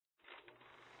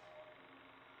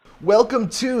Welcome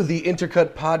to the Intercut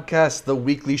podcast, the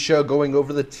weekly show going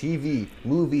over the TV,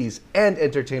 movies, and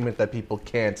entertainment that people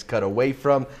can't cut away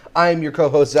from. I'm your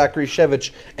co-host, Zachary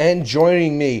Shevich, and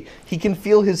joining me, he can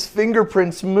feel his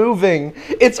fingerprints moving.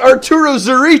 It's Arturo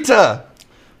Zurita!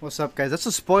 What's up, guys? That's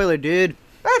a spoiler, dude.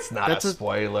 That's not a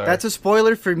spoiler. That's a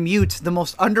spoiler for Mute, the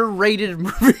most underrated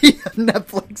movie on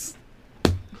Netflix.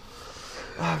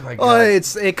 Oh my god.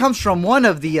 It comes from one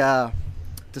of the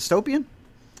dystopian?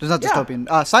 There's not dystopian.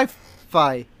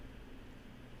 Sci-fi.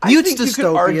 Mute's dystopian. You could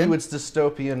argue it's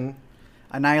dystopian.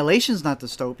 Annihilation's not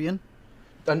dystopian.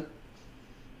 I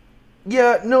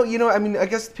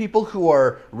guess people who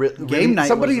are Game Night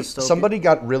somebody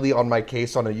got really on my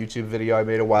case on a YouTube video I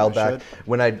made a while back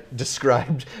when I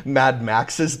described Mad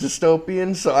Max as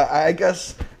dystopian. So I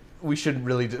guess we should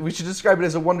describe it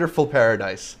as a wonderful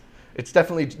paradise. It's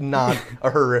definitely not a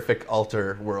horrific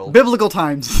alter world. Biblical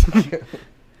times.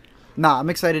 Nah, I'm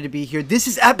excited to be here. This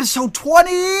is episode 20!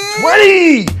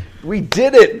 20! We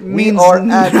did it! We are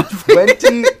at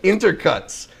 20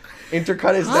 Intercuts.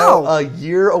 Intercut is now a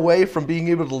year away from being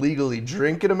able to legally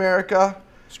drink in America.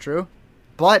 It's true.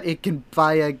 But it can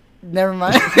buy a... Never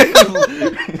mind.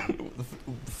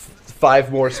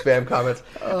 5 more spam comments.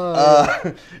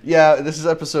 This is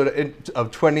episode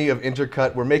of 20 of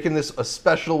Intercut. We're making this a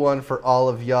special one for all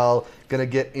of y'all. Gonna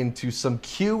get into some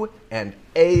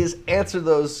Q&As, answer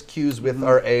those Q's with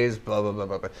our A's, blah, blah, blah,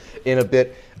 blah, blah, in a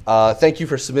bit. Thank you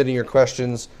for submitting your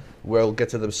questions. We'll get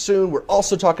to them soon. We're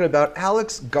also talking about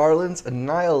Alex Garland's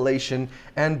Annihilation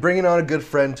and bringing on a good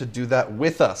friend to do that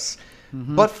with us.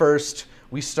 But first,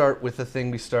 we start with the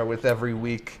thing we start with every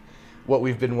week, what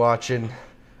we've been watching.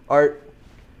 Art,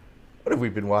 what have we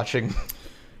been watching?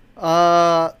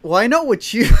 Well, I know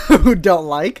what you don't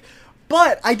like,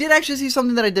 but I did actually see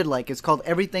something that I did like. It's called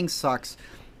Everything Sucks.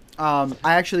 I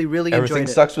actually really enjoyed it. Everything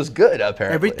Sucks was good,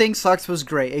 apparently. Everything Sucks was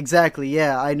great. Exactly,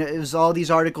 yeah. I know it was all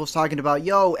these articles talking about,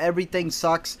 everything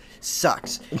sucks.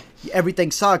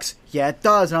 Everything sucks. Yeah, it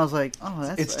does. And I was like,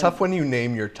 It's tough when you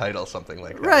name your title something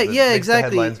like that. Right, Makes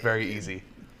exactly. The headline's very easy.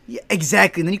 Yeah,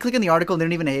 exactly. And then you click on the article and they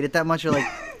don't even hate it that much. You're like,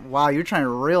 wow, you're trying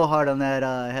real hard on that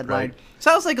headline. Right.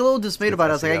 So I was like a little dismayed about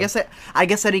it. I was like, I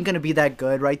guess that ain't going to be that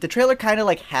good, right? The trailer kind of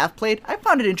like half played. I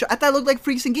found it interesting. I thought it looked like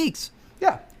Freaks and Geeks.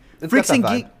 Yeah. Freaks and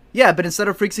Geeks. Yeah, but instead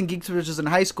of Freaks and Geeks, which is in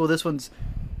high school, this one's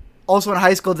also in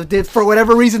high school. For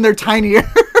whatever reason, they're tinier.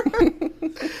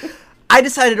 I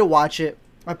decided to watch it.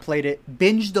 I played it.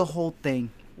 Binged the whole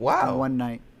thing. Wow. In one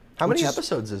night. How many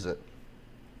episodes is it?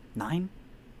 9?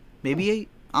 Maybe 8?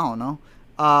 I don't know.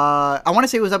 I want to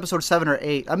say it was episode 7 or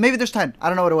 8. Maybe there's 10. I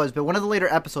don't know what it was, but one of the later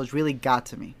episodes really got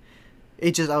to me.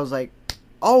 I was like,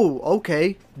 oh,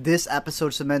 okay. This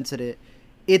episode cemented it.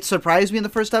 It surprised me in the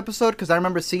first episode because I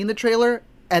remember seeing the trailer,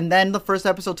 and then the first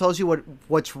episode tells you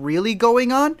what's really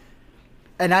going on,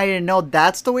 and I didn't know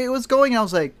that's the way it was going, and I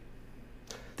was like,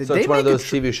 so it's one of those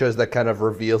TV shows that kind of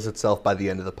reveals itself by the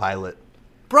end of the pilot.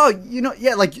 Bro,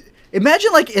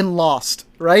 imagine like in Lost,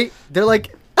 right? They're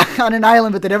like on an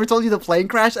island, but they never told you the plane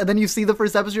crashed, and then you see the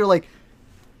first episode, you're like,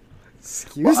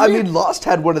 excuse me? I mean, Lost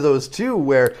had one of those too,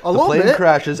 where the plane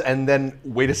crashes, and then,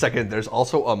 wait a second, there's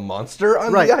also a monster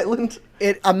on the island?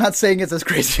 I'm not saying it's as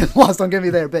crazy as Lost, don't get me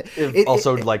there, but...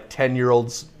 like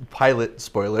 10-year-old's pilot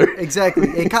spoiler. Exactly.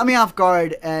 It caught me off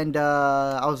guard, and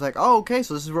I was like, oh, okay,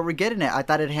 so this is where we're getting at. I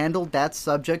thought it handled that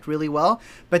subject really well,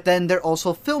 but then they're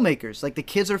also filmmakers. Like, the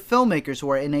kids are filmmakers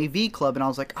who are in AV Club, and I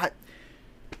was like,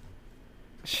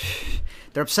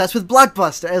 they're obsessed with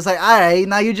Blockbuster. I was like, all right,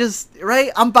 now you just...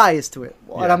 Right? I'm biased to it.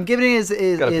 What I'm giving it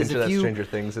is got a pinch of that Stranger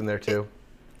Things in there, too.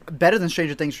 Better than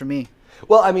Stranger Things for me.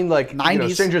 Well, I mean, like,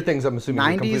 90s, Stranger Things, I'm assuming, is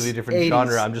a completely different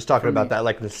genre. I'm just talking about that,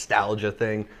 like, nostalgia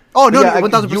thing. Oh, no,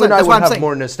 1,000%. You and I would have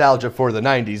more nostalgia for the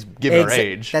 90s, given our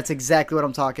age. That's exactly what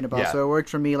I'm talking about. Yeah. So it worked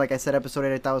for me. Like I said, episode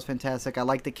 8 I thought was fantastic. I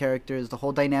liked the characters. The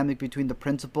whole dynamic between the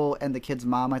principal and the kid's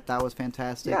mom I thought was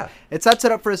fantastic. Yeah. It sets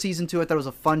it up for a season 2. I thought it was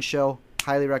a fun show.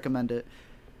 Highly recommend it.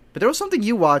 But there was something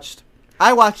you watched.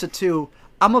 I watched it, too.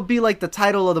 I'm going to be like the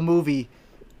title of the movie.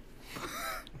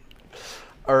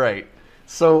 All right.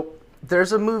 So...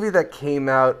 there's a movie that came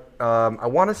out, I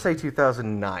want to say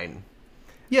 2009.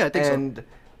 Yeah, I think so. And,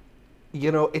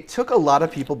 it took a lot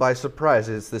of people by surprise.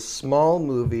 It's this small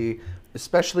movie,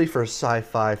 especially for a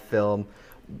sci-fi film.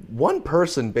 One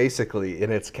person, basically,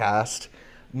 in its cast.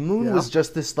 Moon was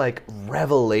just this, like,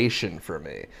 revelation for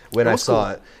me when I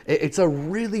saw it. It's a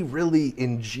really, really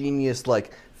ingenious,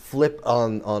 like, flip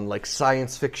on like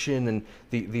science fiction and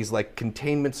these like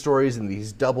containment stories and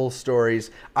these double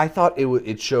stories. I thought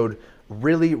it showed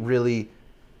really, really.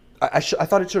 I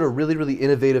thought it showed a really, really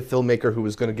innovative filmmaker who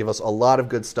was going to give us a lot of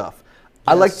good stuff.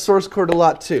 I liked Source Code a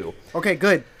lot too. Okay,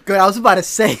 good. I was about to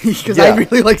say, because Yeah. I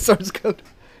really like Source Code.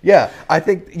 Yeah, I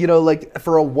think, like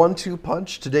for a 1-2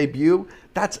 punch to debut,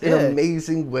 that's an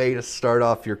amazing way to start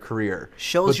off your career.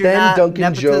 Shows but you're then not Duncan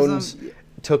nepotism. Jones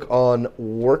took on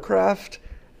Warcraft,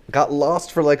 got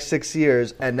lost for like 6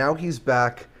 years, and now he's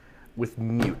back with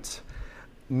Mute.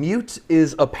 Mute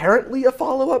is apparently a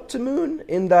follow-up to Moon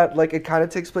in that like it kind of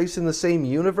takes place in the same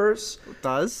universe. It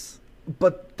does?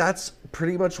 But that's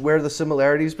pretty much where the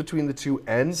similarities between the two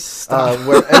end.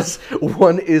 Whereas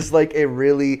one is like a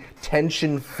really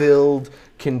tension-filled,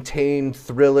 contained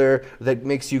thriller that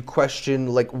makes you question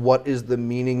like what is the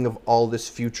meaning of all this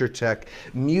future tech.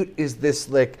 Mute is this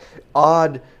like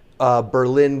odd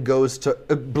Berlin goes to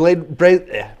Blade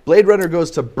Runner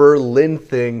goes to Berlin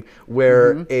thing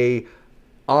where a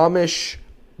Amish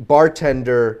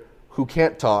bartender who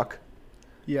can't talk.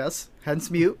 Yes,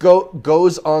 hence Mute.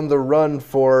 Goes on the run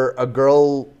for a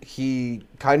girl he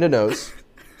kind of knows.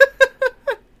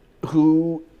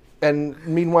 And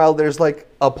meanwhile, there's like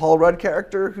a Paul Rudd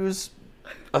character who's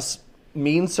a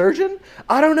mean surgeon.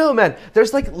 I don't know, man.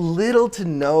 There's like little to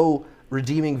no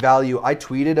redeeming value. I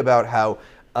tweeted about how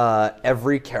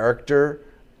every character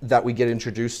that we get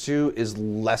introduced to is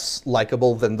less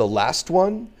likable than the last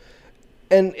one.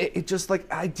 And it just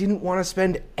like, I didn't want to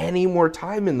spend any more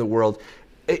time in the world.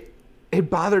 It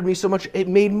bothered me so much. It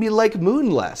made me like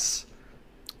Moon less.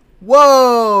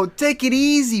 Whoa, take it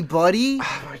easy, buddy.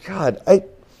 Oh my God.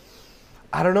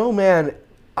 I don't know, man.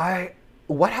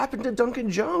 What happened to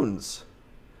Duncan Jones?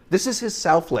 This is his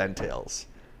Southland Tales.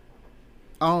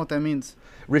 I don't know what that means.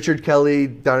 Richard Kelly,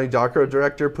 Donnie Darko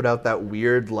director, put out that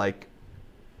weird, like,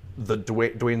 the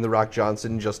Dwayne "The Rock"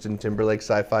 Johnson, Justin Timberlake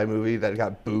sci-fi movie that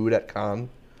got booed at Cannes.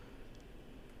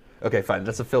 Okay, fine.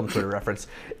 That's a film Twitter reference.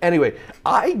 Anyway,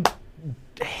 I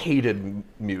hated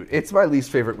Mute. It's my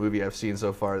least favorite movie I've seen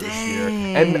so far this year.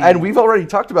 And we've already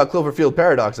talked about Cloverfield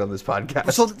Paradox on this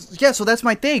podcast. So that's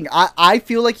my thing. I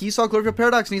feel like he saw Cloverfield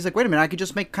Paradox and he's like, wait a minute, I could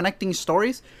just make connecting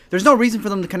stories. There's no reason for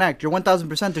them to connect. You're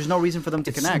 1,000%. There's no reason for them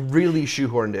to connect. It's really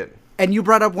shoehorned in. And you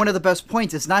brought up one of the best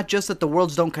points. It's not just that the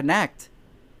worlds don't connect.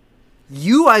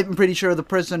 I'm pretty sure the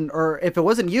person, or if it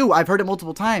wasn't you, I've heard it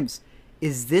multiple times.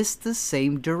 Is this the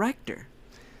same director?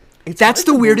 That's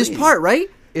the weirdest part, right?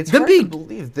 It's hard to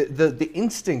believe. The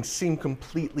instincts seem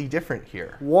completely different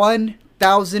here.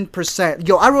 1,000%.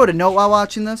 Yo, I wrote a note while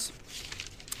watching this,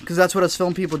 because that's what us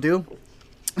film people do.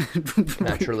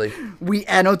 Naturally. We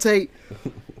annotate.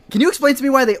 Can you explain to me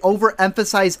why they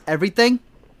overemphasize everything?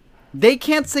 They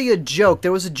can't say a joke.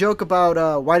 There was a joke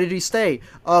about, why did he stay?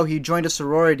 Oh, he joined a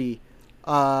sorority.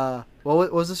 What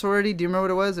was the sorority? Do you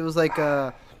remember what it was? It was like,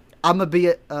 wanna be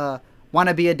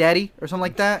a daddy or something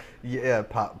like that? Yeah,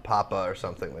 Papa or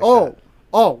something like that.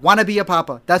 Oh, wanna be a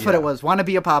Papa. That's what it was. Wanna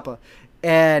be a Papa.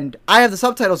 And I have the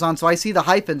subtitles on, so I see the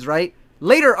hyphens, right?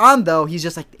 Later on, though, he's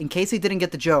just like, in case they didn't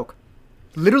get the joke.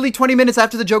 Literally 20 minutes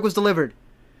after the joke was delivered.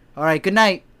 All right, good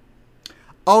night.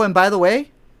 Oh, and by the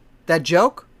way, that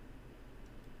joke?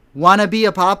 Wanna be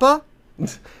a Papa?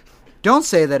 Don't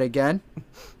say that again.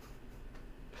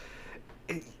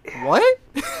 What?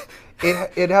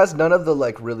 It has none of the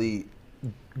like really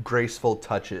graceful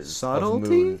touches Subtlety? of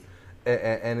Moon,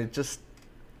 and it just,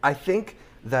 I think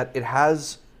that it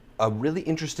has a really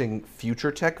interesting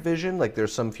future tech vision. Like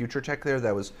there's some future tech there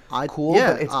that was cool,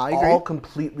 but it's all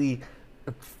completely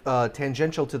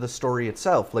tangential to the story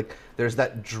itself. Like there's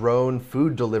that drone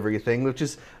food delivery thing, which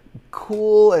is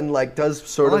cool and like does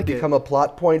sort of become a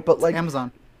plot point, but like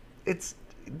Amazon.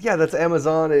 That's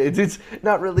Amazon. It's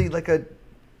not really like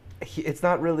it's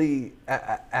not really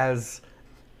as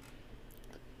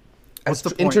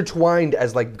intertwined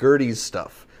as like Gertie's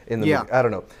stuff in the movie. I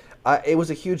don't know. It was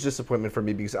a huge disappointment for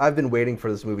me because I've been waiting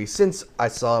for this movie since I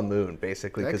saw Moon,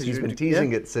 basically, because he's been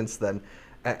teasing it since then.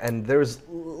 And there's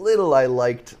little I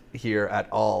liked here at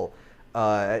all.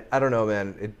 I don't know,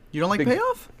 man. You don't like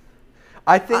payoff?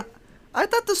 I think... I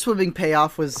thought the swimming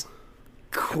payoff was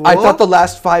cool. I thought the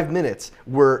last 5 minutes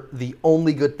were the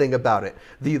only good thing about it.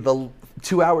 The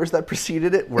 2 hours that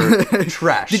preceded it were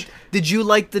trash. Did you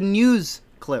like the news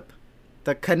clip?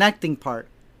 The connecting part?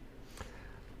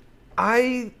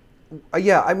 I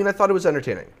thought it was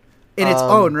entertaining. In its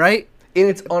own, right?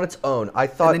 On its own. I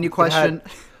thought... And then you question...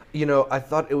 I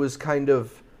thought it was kind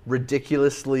of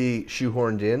ridiculously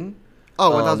shoehorned in.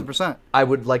 Oh, 1,000%. I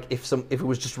would like if it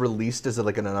was just released as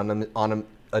like an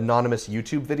anonymous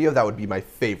YouTube video, that would be my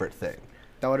favorite thing.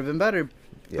 That would have been better.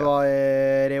 Yeah.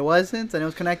 But it wasn't, and it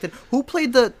was connected. Who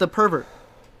played the pervert?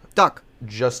 Duck.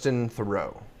 Justin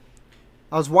Theroux.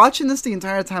 I was watching this the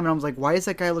entire time, and I was like, why does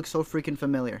that guy look so freaking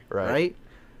familiar? Right?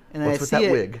 And What's with that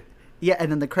wig? Yeah,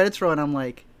 and then the credits roll, and I'm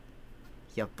like,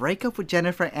 you break up with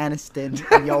Jennifer Aniston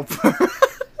and yo.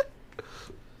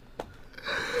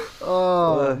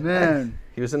 Oh man,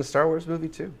 he was in a Star Wars movie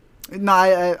too. No,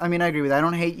 I mean I agree with that. I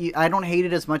don't hate you. I don't hate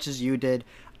it as much as you did.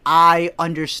 I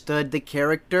understood the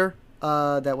character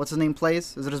that what's his name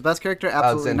plays. Is it his best character?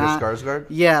 Absolutely not. Alexander Skarsgård.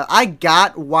 Yeah, I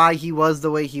got why he was the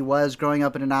way he was growing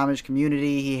up in an Amish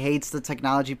community. He hates the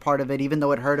technology part of it, even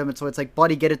though it hurt him. And so it's like,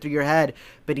 buddy, get it through your head.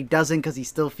 But he doesn't because he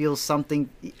still feels something.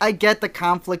 I get the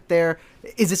conflict there.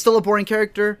 Is it still a boring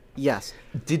character? Yes.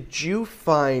 Did you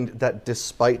find that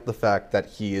despite the fact that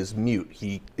he is mute,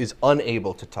 he is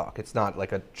unable to talk, it's not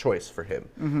like a choice for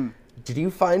him, did you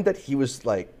find that he was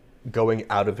like going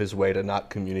out of his way to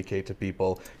not communicate to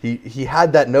people? He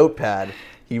had that notepad.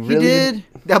 He did.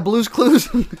 That Blue's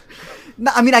Clues.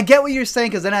 No, I mean, I get what you're saying,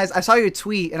 because then I saw your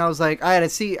tweet, and I was like,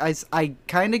 I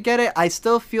kind of get it. I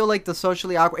still feel like the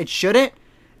socially awkward... It shouldn't.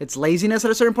 It's laziness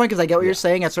at a certain point, because I get what you're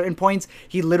saying. At certain points,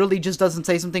 he literally just doesn't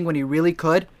say something when he really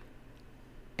could.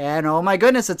 And, oh my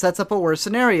goodness, it sets up a worse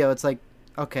scenario. It's like,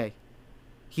 okay,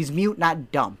 he's mute,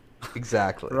 not dumb.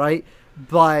 Exactly. Right?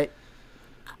 But...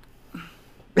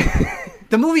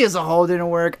 the movie as a whole didn't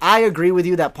work. I agree with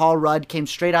you that Paul Rudd came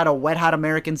straight out of Wet Hot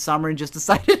American Summer and just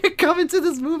decided to come into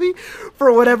this movie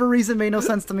for whatever reason. Made no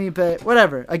sense to me, but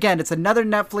whatever. Again, it's another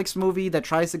Netflix movie that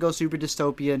tries to go super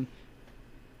dystopian.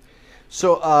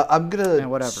 So I'm going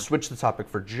to switch the topic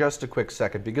for just a quick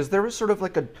second, because there was sort of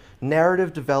like a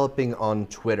narrative developing on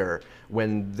Twitter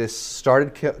when this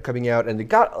started coming out, and it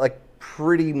got like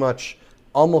pretty much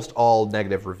almost all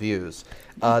negative reviews.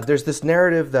 There's this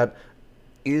narrative that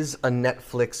is a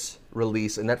Netflix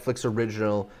release, a Netflix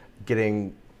original,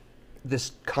 getting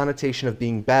this connotation of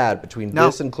being bad between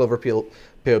this and Cloverfield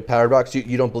Paradox.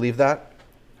 You don't believe that?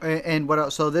 And what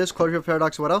else? So this, Cloverfield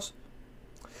Paradox, what else?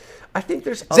 I think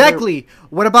there's exactly.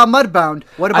 What about Mudbound?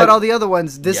 What about all the other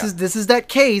ones? This is that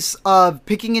case of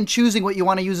picking and choosing what you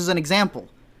want to use as an example.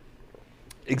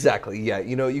 Exactly. Yeah.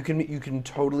 You know, you can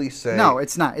totally say no.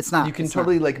 It's not. It's not. You can it's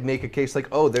totally not. like make a case like,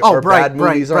 oh, there are bad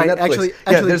movies on Netflix.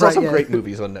 Actually, there's also great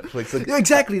movies on Netflix. Like,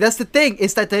 exactly. That's the thing.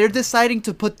 Is that they're deciding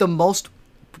to put the most.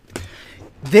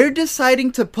 They're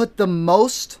deciding to put the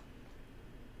most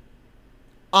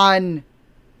on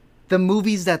the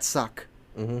movies that suck.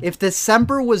 Mm-hmm. If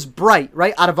December was Bright,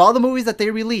 right? Out of all the movies that they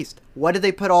released, what did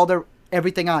they put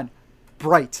everything on?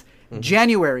 Bright. Mm-hmm.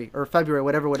 January or February,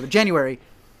 whatever. January.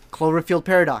 Cloverfield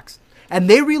Paradox. And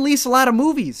they release a lot of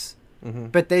movies. Mm-hmm.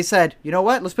 But they said, you know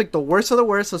what? Let's pick the worst of the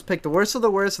worst. Let's pick the worst of the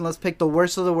worst. And let's pick the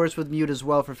worst of the worst with mute as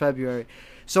well for February.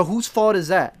 So whose fault is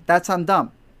that? That's on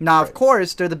them. Now, of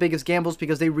course, they're the biggest gambles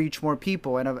because they reach more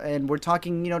people. And we're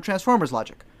talking, Transformers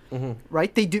logic. Mm-hmm.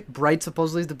 Right? They do. Bright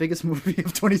supposedly is the biggest movie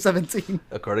of 2017.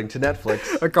 According to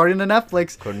Netflix. According to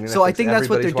Netflix. So I think that's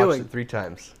what they're doing. It 3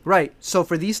 times. Right. So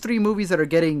for these 3 movies that are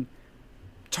getting...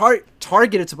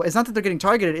 targeted. It's not that they're getting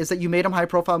targeted. It's that you made them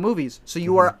high-profile movies, so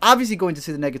you are obviously going to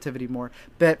see the negativity more.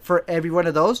 But for every one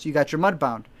of those, you got your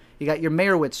Mudbound, you got your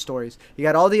Meyerowitz stories, you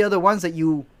got all the other ones that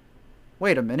you,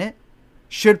 wait a minute,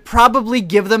 should probably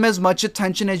give them as much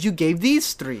attention as you gave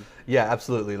these 3. Yeah,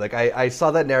 absolutely. Like I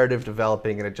saw that narrative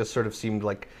developing, and it just sort of seemed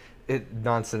like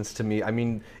nonsense to me. I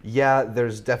mean, yeah,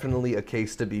 there's definitely a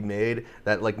case to be made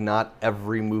that like not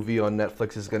every movie on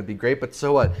Netflix is going to be great, but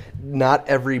so what? Not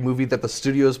every movie that the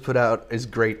studios put out is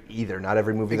great either. Not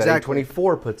every movie that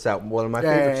A24 puts out, one of my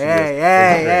favorite studios.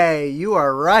 Hey, you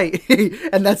are right.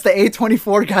 And that's the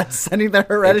A24 guys sending the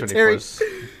Hereditary.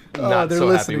 Not so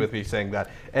happy with me saying that.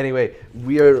 Anyway,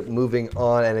 we are moving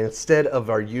on, and instead of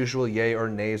our usual yay or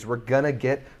nays, we're gonna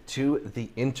get to the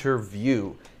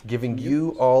interview, giving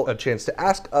you all a chance to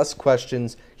ask us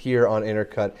questions here on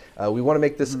Intercut. We want to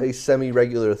make this a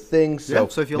semi-regular thing, so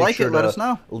if you like it, let us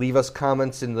know. Leave us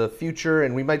comments in the future,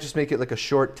 and we might just make it like a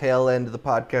short tail end of the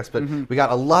podcast, but we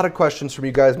got a lot of questions from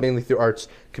you guys, mainly through Art's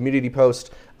community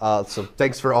post. So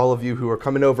thanks for all of you who are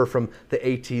coming over from the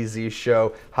ATZ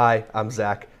show. Hi, I'm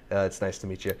Zach. It's nice to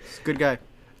meet you. Good guy.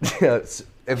 I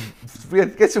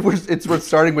guess it's worth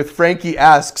starting with Frankie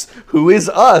asks, who is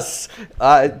us?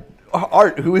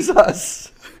 Art, who is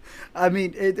us? I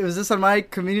mean, was this on my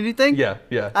community thing? Yeah.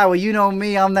 Ah, well, you know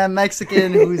me. I'm that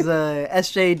Mexican who's a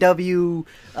SJW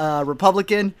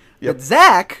Republican. Yep. But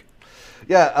Zach?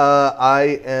 Yeah,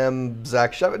 I am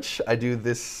Zach Shevich. I do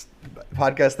this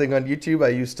podcast thing on YouTube. I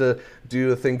used to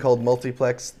do a thing called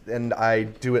Multiplex, and I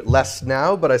do it less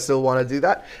now, but I still want to do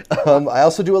that. I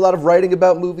also do a lot of writing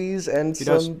about movies and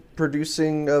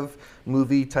producing of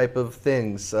movie type of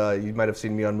things. You might have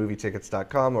seen me on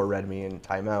movietickets.com or read me in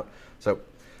Time Out. So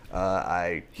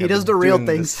he does the real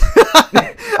things.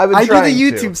 I do the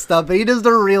YouTube stuff, but he does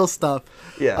the real stuff.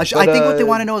 Yeah, I think what they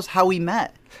want to know is how we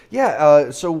met. Yeah,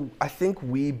 so I think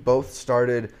we both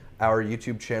started our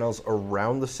YouTube channels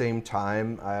around the same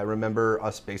time. I remember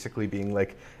us basically being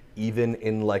like even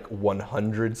in like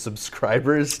 100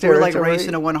 subscribers We're territory. like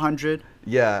racing at 100.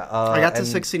 Yeah. I got to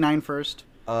 69 first.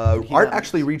 Art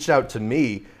actually reached out to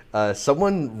me.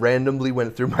 Someone randomly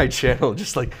went through my channel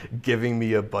just like giving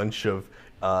me a bunch of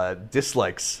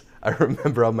dislikes. I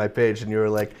remember on my page, and you were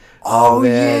like, "Oh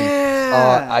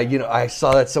man, yeah. I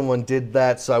saw that someone did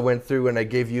that, so I went through and I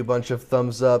gave you a bunch of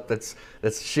thumbs up. That's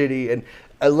shitty." And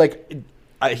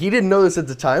he didn't know this at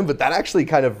the time, but that actually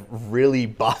kind of really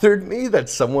bothered me that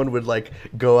someone would like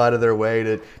go out of their way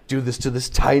to do this to this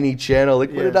tiny channel.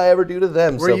 Like, what did I ever do to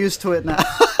them? We're used to it now.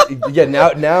 Yeah,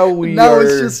 now we now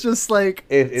are. it's just like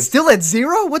it's still at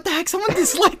 0. What the heck? Someone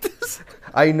disliked this.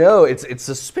 I know it's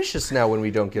suspicious now when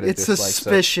we don't get a dislike. It's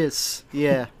suspicious,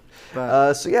 yeah.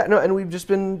 But. And we've just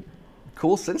been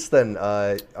cool since then.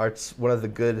 Art's one of the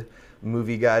good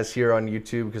movie guys here on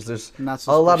YouTube because there's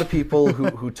a lot of people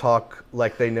who talk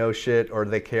like they know shit or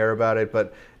they care about it,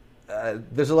 but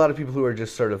there's a lot of people who are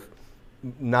just sort of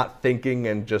not thinking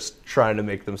and just trying to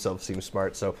make themselves seem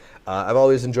smart. So I've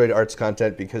always enjoyed Art's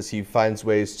content because he finds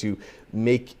ways to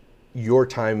make your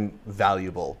time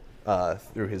valuable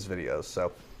through his videos.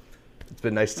 So it's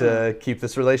been nice to keep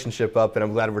this relationship up, and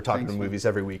I'm glad we're talking movies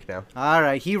every week now. All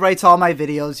right, he writes all my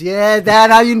videos. Yeah, that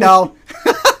how you know.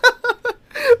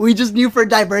 We just knew for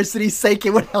diversity's sake it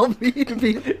would help me.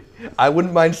 I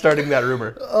wouldn't mind starting that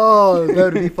rumor. Oh, that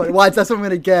would be funny. Why? That's what I'm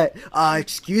gonna get.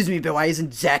 Excuse me, but why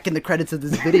isn't Zach in the credits of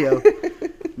this video?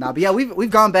 Nah, but yeah, we've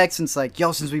gone back since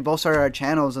since we both started our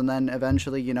channels, and then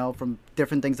eventually, from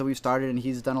different things that we've started, and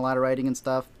he's done a lot of writing and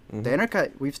stuff. Mm-hmm. The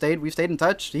Intercut, we've stayed in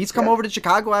touch. He's come over to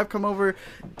Chicago. I've come over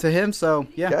to him. So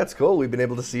yeah, it's cool. We've been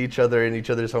able to see each other in each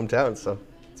other's hometowns, so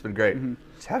it's been great. Mm-hmm.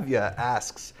 Tavia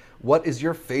asks, "What is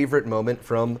your favorite moment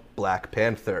from Black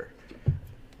Panther?"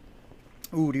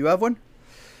 Ooh, do you have one?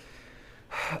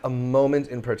 A moment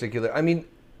in particular. I mean,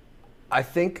 I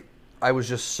think I was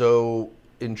just so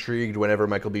intrigued whenever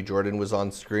Michael B. Jordan was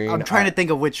on screen. I'm trying to think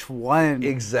of which one.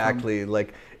 Exactly.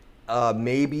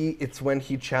 Maybe it's when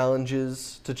he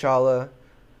challenges T'Challa.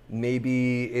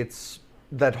 Maybe it's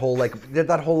that whole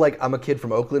I'm a kid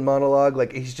from Oakland monologue.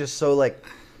 Like, he's just so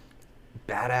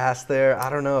badass there. I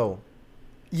don't know.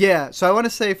 Yeah, so I want to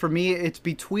say for me, it's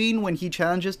between when he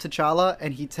challenges T'Challa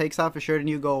and he takes off his shirt and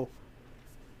you go,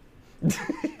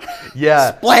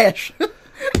 yeah, splash.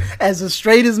 As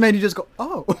straight as men, you just go,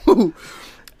 oh.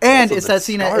 And it's that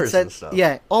scene.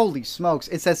 Holy smokes!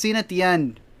 It's that scene at the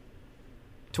end.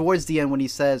 Towards the end when he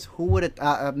says, "Who would it?"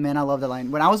 Man, I love that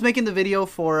line. When I was making the video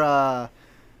for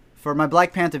my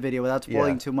Black Panther video, without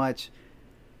spoiling too much.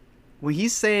 When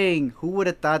he's saying, "Who would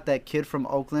have thought that kid from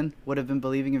Oakland would have been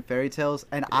believing in fairy tales?"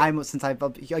 And I'm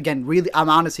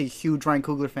honestly a huge Ryan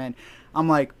Coogler fan. I'm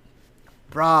like,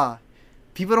 brah,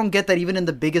 people don't get that even in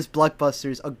the biggest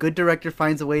blockbusters, a good director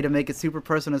finds a way to make it super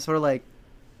personal. It's sort of like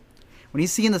when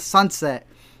he's seeing the sunset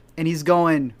and he's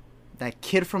going, that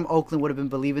kid from Oakland would have been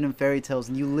believing in fairy tales,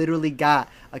 and you literally got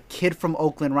a kid from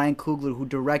Oakland, Ryan Coogler, who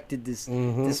directed this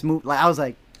movie. I was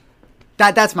like,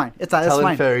 That's mine. That's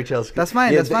mine. Fairy tales. That's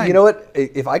mine. That's mine. You know what?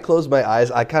 If I close my eyes,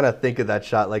 I kind of think of that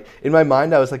shot. Like in my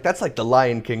mind, I was like, "That's like the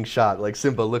Lion King shot." Like,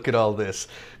 Simba, look at all this.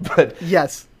 But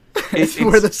yes, it's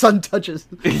where the sun touches.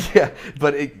 Yeah,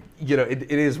 but it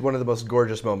is one of the most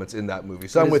gorgeous moments in that movie.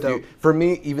 So I'm with you. For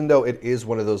me, even though it is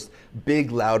one of those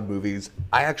big, loud movies,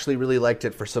 I actually really liked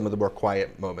it for some of the more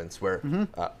quiet moments where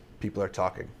people are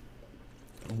talking.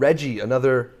 Reggie,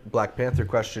 another Black Panther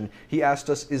question. He asked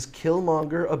us, is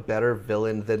Killmonger a better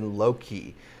villain than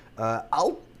Loki?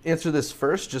 I'll answer this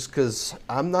first just because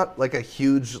I'm not a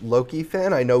huge Loki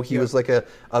fan. I know he was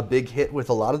a big hit with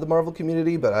a lot of the Marvel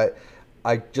community, but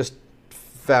I just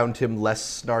found him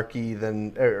less snarky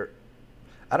than,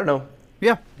 I don't know.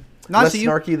 Yeah. Less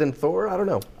snarky than Thor? I don't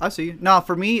know. I see you. No,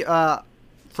 for me,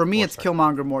 it's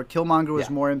Killmonger more. Killmonger was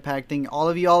more impacting. All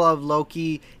of y'all love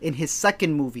Loki in his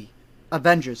second movie,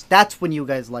 Avengers. That's when you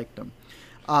guys liked him.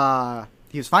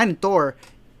 He was fine in Thor.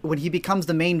 When he becomes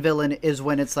the main villain is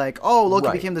when it's like, oh,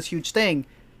 Loki became this huge thing.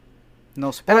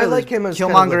 No spoilers. And I like him as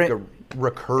Killmonger kind of a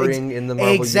recurring in the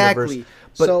Marvel universe.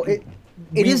 But so it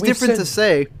is different to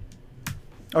say.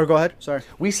 Or go ahead. Sorry.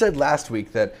 We said last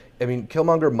week that,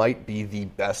 Killmonger might be the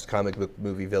best comic book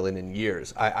movie villain in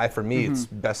years. For me, it's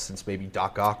best since maybe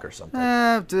Doc Ock or something.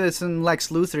 It's in Lex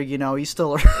Luthor, he's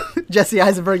still Jesse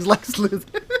Eisenberg's Lex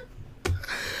Luthor.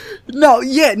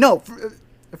 No.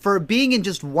 For being in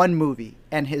just one movie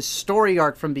and his story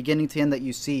arc from beginning to end that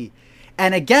you see.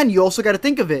 And again, you also got to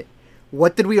think of it.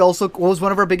 what was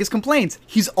one of our biggest complaints?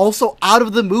 He's also out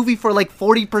of the movie for like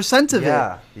 40% of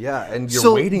it. Yeah, and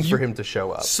you're waiting for him to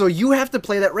show up. So you have to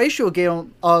play that ratio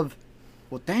game of,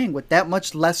 well, dang, with that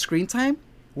much less screen time,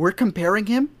 we're comparing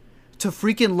him to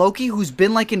freaking Loki, who's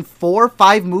been like in 4 or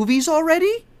 5 movies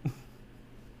already?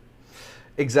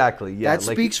 Exactly, yeah. That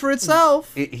speaks for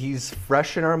itself. He's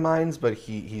fresh in our minds, but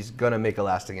he's going to make a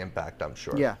lasting impact, I'm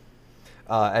sure. Yeah.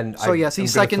 And so yes,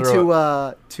 he's second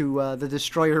to the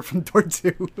Destroyer from Thor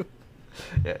 2.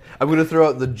 Yeah, I'm going to throw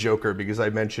out the Joker because I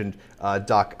mentioned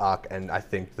Doc Ock, and I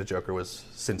think the Joker was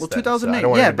since 2008.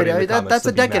 So yeah, but that's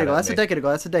a decade ago. That's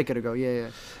a decade ago. Yeah.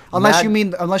 Unless you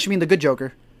mean the good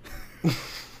Joker.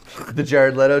 The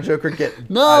Jared Leto Joker? The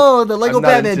Lego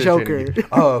Batman Joker.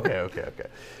 Oh, okay.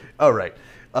 All right.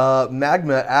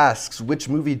 Magma asks, which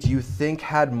movie do you think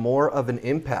had more of an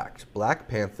impact, Black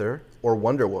Panther or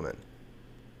Wonder Woman?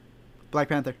 Black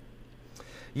Panther.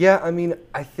 Yeah, I mean,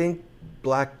 I think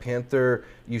Black Panther,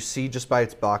 you see just by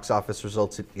its box office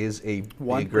results, it is a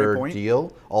bigger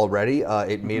deal already.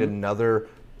 It made another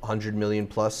 100 million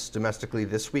plus domestically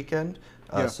this weekend.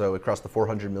 So it crossed the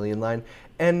 400 million line.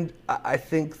 And I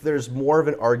think there's more of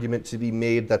an argument to be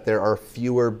made that there are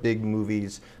fewer big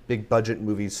budget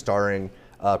movies starring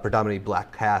predominantly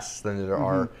black casts than there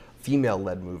are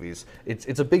female-led movies.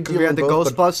 It's a big deal. We had the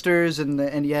Ghostbusters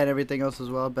and you had everything else as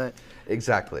well. But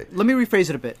exactly. Let me rephrase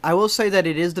it a bit. I will say that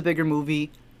it is the bigger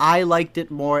movie. I liked it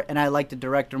more, and I liked the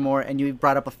director more. And you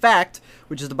brought up a fact,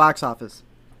 which is the box office.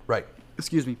 Right.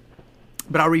 Excuse me.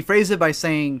 But I'll rephrase it by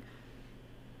saying,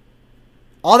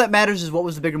 all that matters is what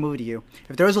was the bigger movie to you.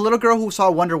 If there was a little girl who saw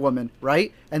Wonder Woman,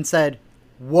 right, and said,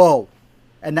 "Whoa,"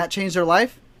 and that changed their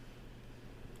life,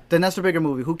 then that's the bigger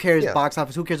movie. Who cares box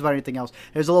office? Who cares about anything else?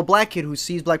 There's a little black kid who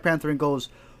sees Black Panther and goes,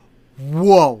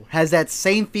 "Whoa," has that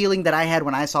same feeling that I had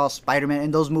when I saw Spider-Man in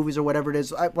those movies or whatever it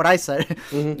is. What I said,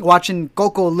 watching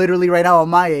Coco literally right now at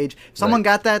my age. If someone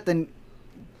got that, then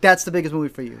that's the biggest movie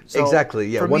for you. So exactly,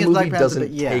 yeah. One movie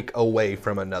doesn't take away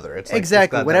from another. It's like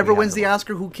exactly. Whatever wins the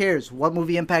Oscar, who cares? What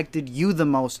movie impacted you the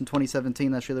most in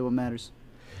 2017? That's really what matters.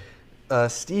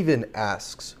 Steven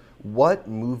asks, what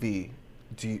movie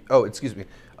do you... Oh, excuse me.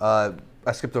 I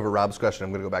skipped over Rob's question.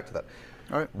 I'm going to go back to that.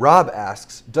 All right. Rob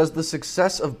asks, does the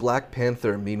success of Black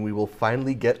Panther mean we will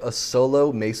finally get a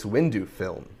solo Mace Windu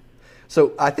film?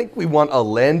 So I think we want a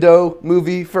Lando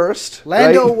movie first.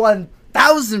 Lando right?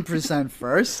 1000%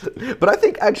 first. But I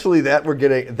think actually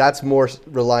that's more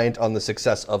reliant on the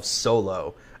success of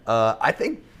Solo. I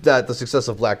think that the success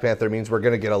of Black Panther means we're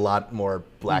going to get a lot more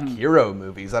black hero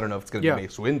movies. I don't know if it's going to be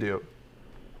Mace Windu.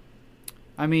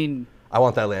 I mean, I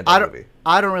want that Lando movie.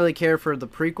 I don't really care for the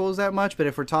prequels that much, but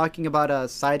if we're talking about a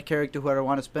side character who I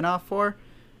want a spin-off for,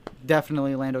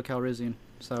 definitely Lando Calrissian.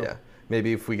 So yeah,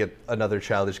 maybe if we get another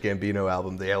Childish Gambino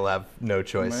album, they'll have no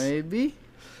choice. Maybe.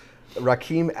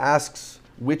 Rakeem asks,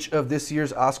 which of this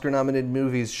year's Oscar-nominated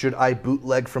movies should I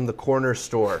bootleg from the corner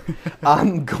store?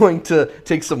 I'm going to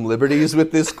take some liberties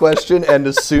with this question and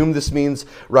assume this means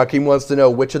Rakeem wants to know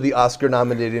which of the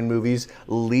Oscar-nominated movies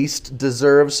least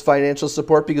deserves financial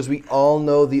support, because we all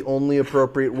know the only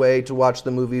appropriate way to watch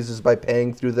the movies is by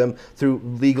paying through them through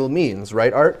legal means,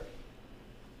 right, Art?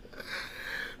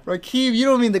 Rakeem, you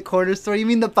don't mean the corner store. You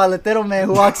mean the paletero man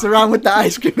who walks around with the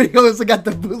ice cream and he also got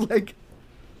the bootleg.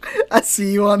 I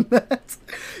see you on that.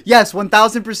 Yes,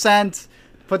 1000%.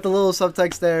 Put the little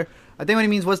subtext there. I think what he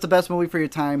means, what's the best movie for your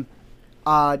time?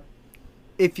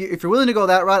 If you're willing to go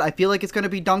that route, I feel like it's going to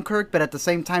be Dunkirk, but at the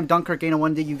same time, Dunkirk ain't a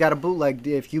one that you got a bootleg.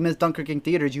 If you miss Dunkirk in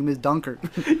theaters, you miss Dunkirk.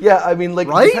 Yeah, I mean, like,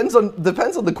 right?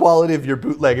 depends on the quality of your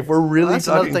bootleg. If we're really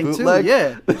talking bootleg, too,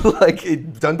 like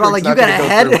Dunkirk's bro, like you got a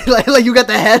head, like you got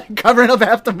the head covering up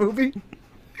half the movie.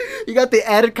 You got the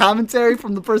added commentary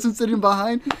from the person sitting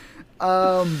behind.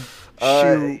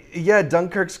 Yeah,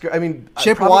 Dunkirk's. I mean,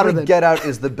 Chip probably Waterman. Get Out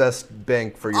is the best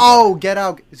bank for you. Oh, Get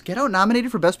Out. Is Get Out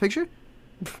nominated for Best Picture?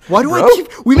 Why do I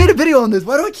keep... We made a video on this.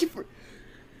 Why do I keep...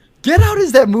 Get Out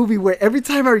is that movie where every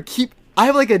time I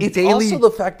have like a it's daily... It's also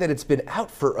the fact that it's been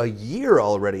out for a year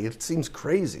already. It seems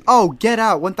crazy. Oh, Get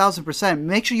Out, 1000%.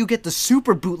 Make sure you get the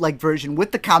super bootleg version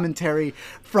with the commentary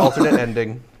from...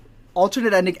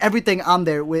 Alternate ending, everything on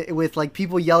there with like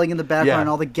people yelling in the background and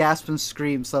all the gasps and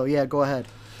screams. So yeah, go ahead.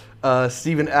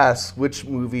 Steven asks, which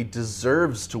movie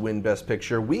deserves to win Best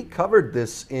Picture? We covered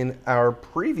this in our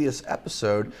previous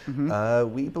episode.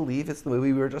 We believe it's the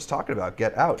movie we were just talking about,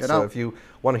 Get Out. So if you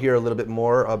want to hear a little bit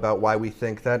more about why we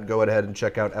think that, go ahead and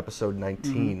check out episode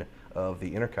 19 of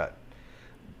the Intercut.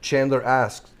 Chandler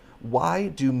asks, why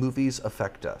do movies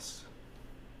affect us?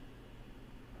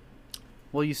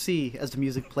 Well, you see, as the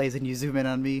music plays and you zoom in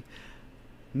on me,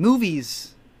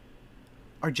 movies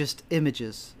are just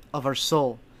images of our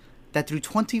soul that through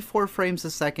 24 frames a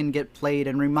second get played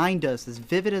and remind us as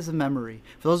vivid as a memory.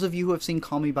 For those of you who have seen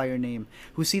Call Me By Your Name,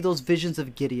 who see those visions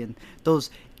of Gideon,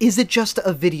 is it just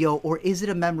a video or is it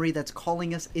a memory that's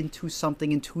calling us into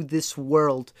something, into this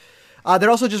world? They're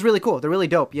also just really cool. They're really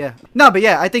dope, yeah. No, but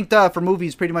yeah, I think for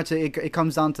movies, pretty much it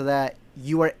comes down to that.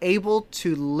 You are able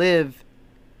to live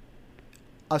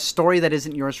a story that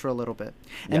isn't yours for a little bit.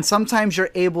 Yeah. And sometimes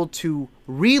you're able to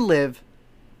relive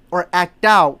or act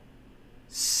out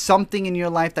something in your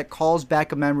life that calls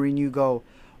back a memory and you go,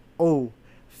 oh.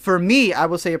 For me, I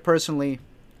will say it personally,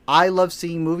 I love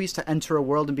seeing movies to enter a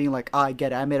world and being like, I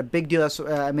get it. I made a big deal.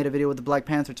 I made a video with the Black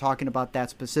Panther talking about that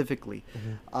specifically.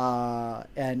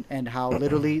 And how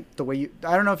literally the way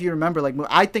I don't know if you remember, like,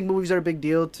 I think movies are a big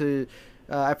deal to,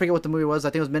 I forget what the movie was. I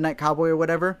think it was Midnight Cowboy or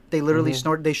whatever. They literally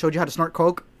they showed you how to snort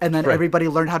coke and then everybody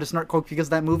learned how to snort coke because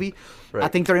of that movie. Right. I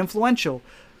think they're influential.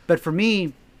 But for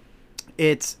me,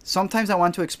 it's sometimes I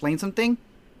want to explain something.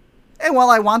 And while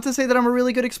I want to say that I'm a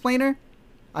really good explainer,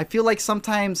 I feel like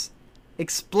sometimes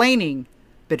explaining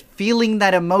but feeling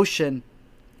that emotion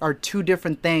are two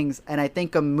different things. And I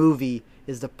think a movie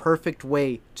is the perfect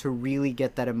way to really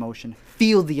get that emotion.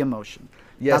 Feel the emotion.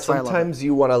 Yeah, that's sometimes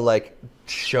you want to like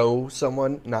show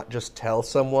someone, not just tell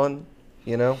someone,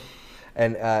 you know?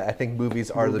 And I think movies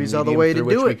are the medium through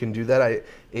which we can do that.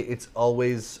 It's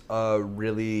always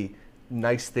really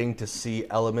nice thing to see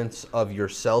elements of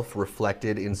yourself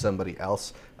reflected in somebody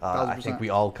else. I think we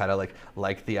all kind of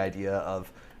like the idea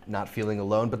of not feeling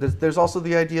alone, but there's also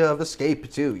the idea of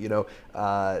escape too. You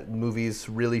know, movies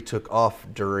really took off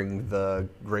during the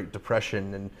Great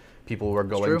Depression, and people were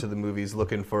going to the movies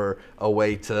looking for a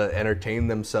way to entertain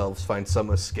themselves, find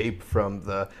some escape from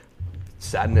the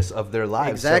sadness of their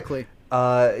lives. Exactly.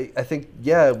 So, I think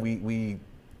we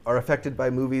are affected by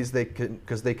movies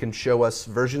because they can show us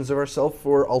versions of ourselves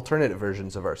or alternative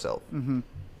versions of ourselves.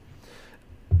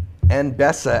 And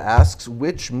Bessa asks,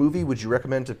 which movie would you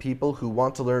recommend to people who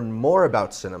want to learn more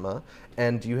about cinema?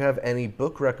 And do you have any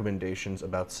book recommendations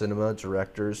about cinema,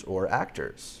 directors, or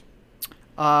actors?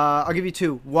 I'll give you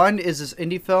two. One is this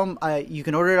indie film. You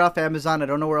can order it off Amazon. I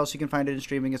don't know where else you can find it in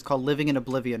streaming. It's called Living in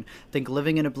Oblivion. I think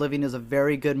Living in Oblivion is a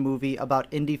very good movie about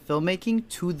indie filmmaking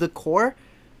to the core.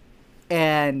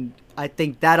 And I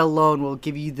think that alone will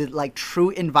give you the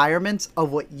true environments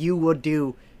of what you would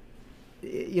do.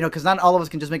 You know, because not all of us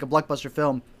can just make a blockbuster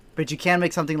film, but you can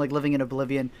make something like Living in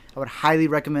Oblivion. I would highly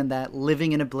recommend that.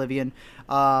 Living in Oblivion.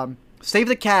 Save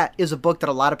the Cat is a book that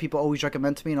a lot of people always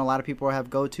recommend to me, and a lot of people have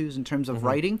go-tos in terms of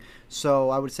writing.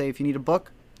 So I would say if you need a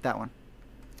book, that one.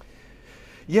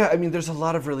 Yeah, I mean, there's a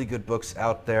lot of really good books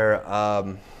out there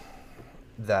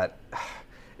that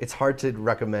it's hard to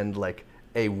recommend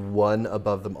a one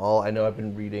above them all. I know I've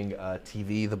been reading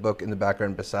TV, the book in the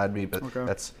background beside me, but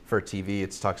that's for TV.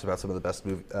 It talks about some of the best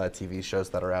TV shows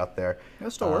that are out there.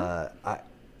 It'll still work.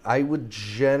 I would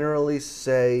generally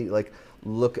say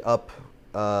look up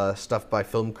stuff by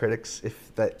film critics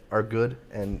that are good,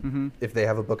 and if they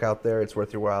have a book out there, it's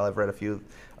worth your while. I've read a few.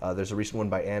 There's a recent one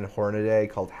by Anne Hornaday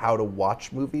called How to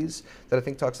Watch Movies that I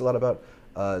think talks a lot about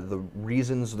the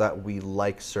reasons that we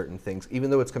like certain things. Even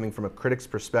though it's coming from a critic's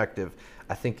perspective,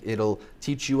 I think it'll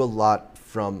teach you a lot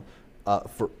from a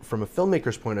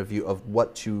filmmaker's point of view of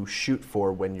what to shoot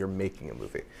for when you're making a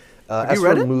movie. Have you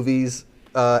read it? Movies,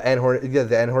 the Anne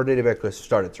Hornaday book, I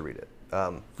started to read it.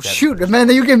 Shoot, man,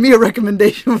 you give me a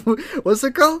recommendation. What's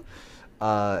it called?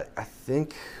 I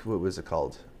think, what was it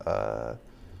called?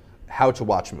 How to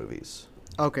Watch Movies.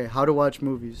 Okay, How to Watch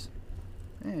Movies.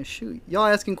 Man, shoot. Y'all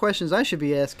asking questions I should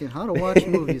be asking. How to watch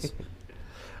movies.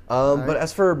 But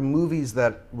as for movies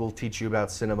that will teach you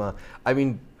about cinema, I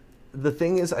mean, the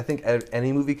thing is, I think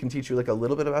any movie can teach you a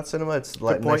little bit about cinema. It's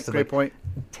nice to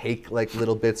take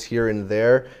little bits here and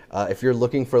there. If you're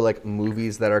looking for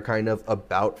movies that are kind of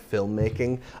about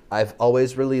filmmaking, I've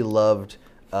always really loved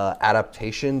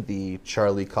Adaptation, the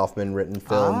Charlie Kaufman written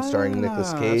film starring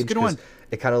Nicolas Cage. That's a good one.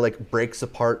 It kind of breaks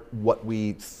apart what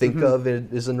we think of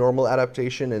as a normal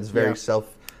adaptation. It's very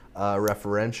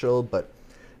self-referential, but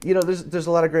you know, there's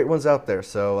a lot of great ones out there.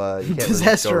 So you can't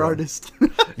Disaster really Artist.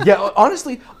 Yeah,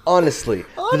 honestly,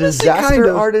 the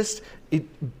Disaster Artist.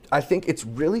 I think it's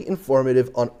really informative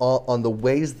on the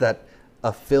ways that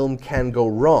a film can go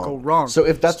wrong. So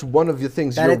if that's one of the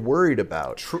things you're worried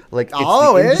about, it's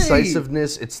the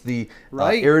indecisiveness, it's the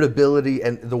irritability,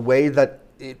 and the way that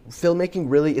filmmaking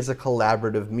really is a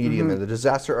collaborative medium, and the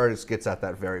Disaster Artist gets at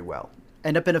that very well.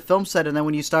 End up in a film set, and then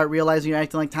when you start realizing you're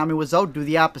acting like Tommy Wiseau, do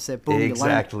the opposite. Boom,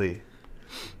 exactly.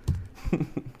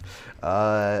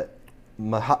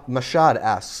 Mashad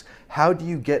asks, how do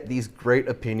you get these great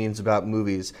opinions about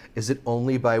movies? Is it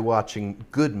only by watching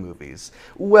good movies?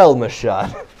 Well,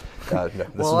 Mashad.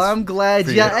 Well, I'm glad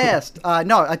you asked.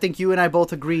 No, I think you and I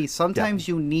both agree. Sometimes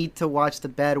you need to watch the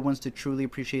bad ones to truly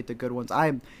appreciate the good ones.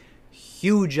 I'm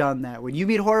huge on that. When you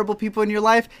meet horrible people in your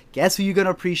life, guess who you're going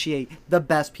to appreciate? The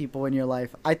best people in your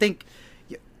life. I think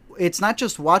it's not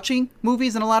just watching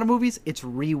movies in a lot of movies, it's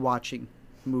rewatching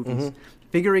movies.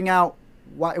 Figuring out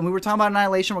why. And we were talking about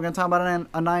Annihilation. We're going to talk about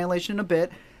Annihilation in a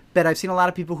bit. But I've seen a lot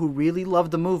of people who really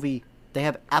love the movie. They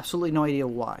have absolutely no idea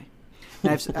why.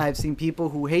 And I've seen people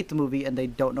who hate the movie and they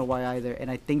don't know why either.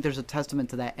 And I think there's a testament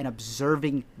to that and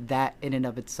observing that in and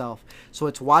of itself. So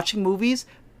it's watching movies,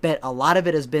 but a lot of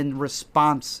it has been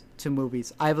response to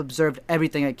movies. I've observed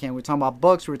everything I can. We're talking about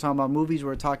books, we're talking about movies,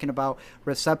 we're talking about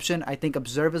reception. I think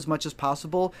observe as much as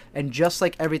possible. And just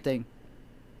like everything,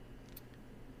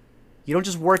 you don't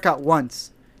just work out once.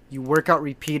 You work out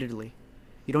repeatedly.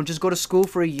 You don't just go to school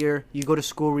for a year. You go to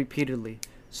school repeatedly.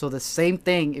 So the same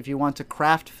thing if you want to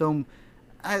craft film.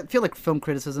 I feel like film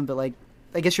criticism, but like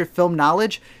I guess your film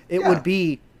knowledge, it would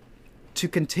be to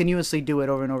continuously do it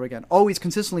over and over again. Always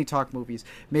consistently talk movies.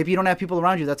 Maybe you don't have people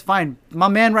around you. That's fine. My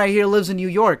man right here lives in New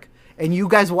York, and you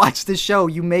guys watch this show.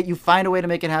 You find a way to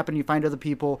make it happen. You find other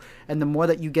people, and the more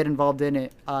that you get involved in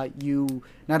it, you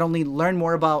not only learn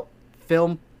more about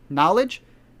film knowledge,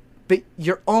 but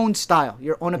your own style,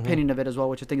 your own opinion of it as well,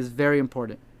 which I think is very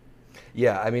important.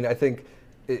 Yeah, I mean, I think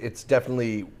it's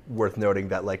definitely worth noting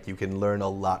that like you can learn a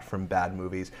lot from bad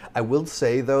movies. I will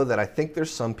say though that I think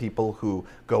there's some people who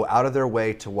go out of their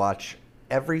way to watch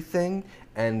everything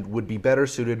and would be better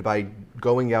suited by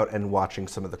going out and watching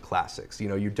some of the classics. You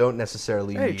know, you don't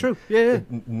necessarily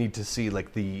need to see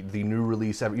like the new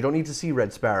release ever. You don't need to see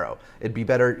Red Sparrow. It'd be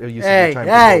better using your time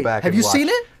to go back. Have you seen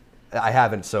it? I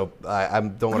haven't, so I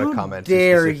don't want to comment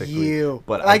dare specifically. You?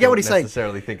 But I get what don't he's saying.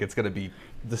 necessarily think it's going to be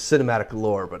the cinematic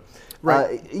lore, but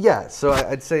right. So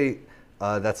I'd say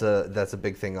that's a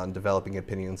big thing on developing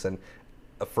opinions, and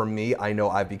for me, I know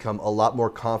I've become a lot more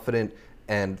confident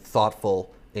and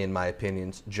thoughtful in my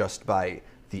opinions just by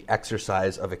the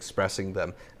exercise of expressing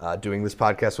them. Doing this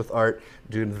podcast with Art,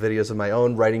 doing videos of my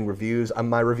own, writing reviews.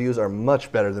 My reviews are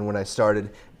much better than when I started,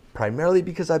 primarily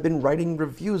because I've been writing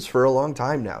reviews for a long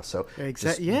time now. So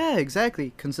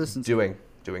exactly. Consistency.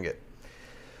 Doing it.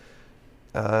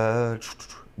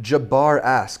 Jabbar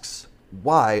asks,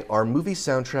 why are movie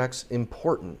soundtracks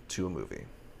important to a movie?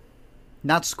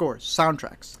 Not scores,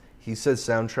 soundtracks. He says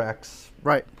soundtracks.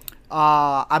 Right.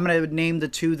 I'm going to name the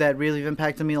two that really have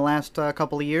impacted me the last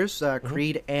couple of years.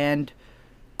 Creed and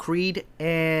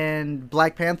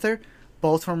Black Panther,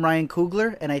 both from Ryan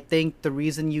Coogler. And I think the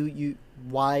reason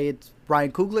why it's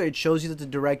Ryan Coogler, it shows you that the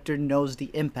director knows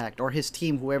the impact, or his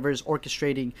team, whoever is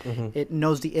orchestrating it,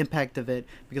 knows the impact of it.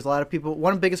 Because a lot of people,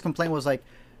 one of the biggest complaint was like,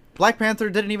 Black Panther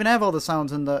didn't even have all the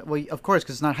sounds in the... Well, of course,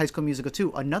 because it's not High School Musical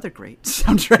 2. Another great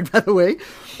soundtrack, by the way.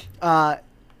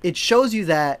 It shows you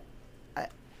that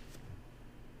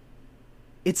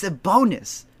it's a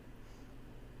bonus.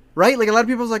 Right? Like, a lot of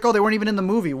people was like, oh, they weren't even in the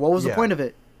movie. What was the point of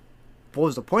it? What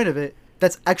was the point of it?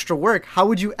 That's extra work. How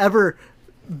would you ever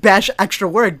bash extra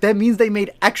work? That means they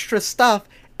made extra stuff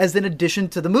as an addition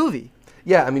to the movie.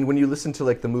 Yeah, I mean, when you listen to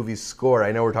like the movie's score,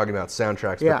 I know we're talking about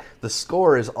soundtracks, but the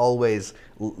score is always,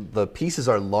 the pieces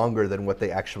are longer than what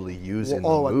they actually use in the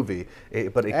movie.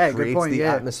 But it creates the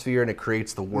atmosphere and it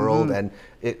creates the world. And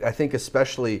I think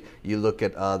especially you look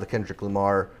at the Kendrick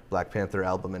Lamar Black Panther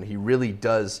album, and he really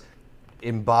does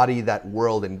embody that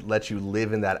world and let you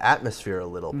live in that atmosphere a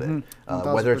little bit.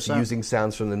 Whether it's using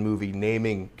sounds from the movie,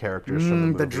 naming characters from the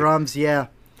movie. The drums,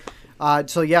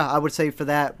 So I would say for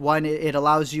that one, it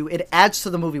allows you, it adds to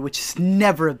the movie, which is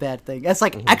never a bad thing. It's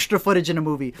like extra footage in a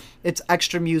movie. It's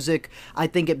extra music. I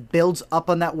think it builds up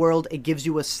on that world. It gives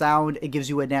you a sound. It gives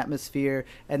you an atmosphere,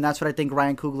 and that's what I think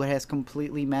Ryan Coogler has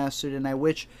completely mastered. And I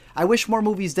wish more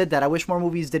movies did that. I wish more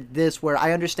movies did this, where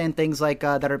I understand things like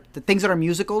that are the things that are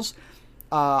musicals.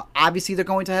 Obviously, they're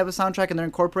going to have a soundtrack and they're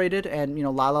incorporated, and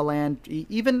La La Land,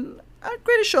 even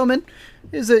Greatest Showman,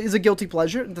 is a guilty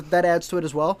pleasure that adds to it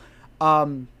as well.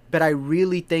 But I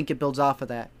really think it builds off of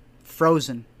that.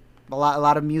 Frozen, a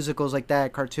lot of musicals like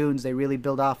that, cartoons, they really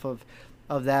build off of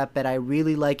that. But I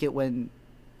really like it when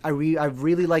I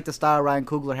really like the style Ryan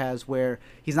Coogler has, where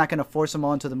he's not going to force them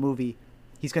all into the movie.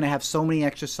 He's going to have so many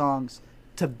extra songs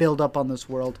to build up on this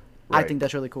world. Right. I think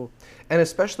that's really cool. And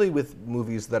especially with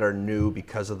movies that are new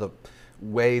because of the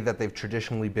way that they've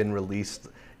traditionally been released.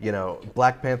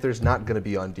 Black Panther's not going to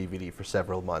be on DVD for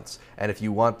several months. And if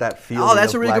you want that feeling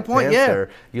of Black Panther,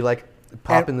 you're like,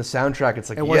 pop in the soundtrack. It's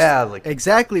like,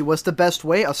 exactly. What's the best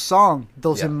way? A song.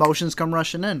 Those emotions come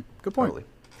rushing in. Good point. Totally.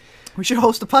 We should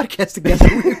host a podcast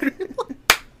together.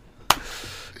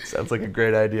 Sounds like a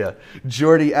great idea.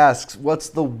 Jordy asks, what's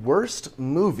the worst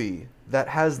movie that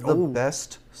has the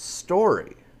best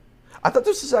story? I thought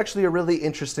this was actually a really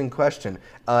interesting question.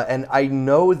 And I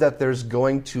know that there's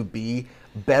going to be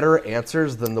better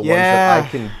answers than the ones that I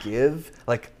can give.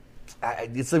 Like,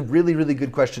 it's a really, really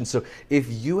good question. So if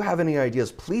you have any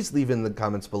ideas, please leave in the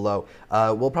comments below.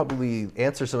 We'll probably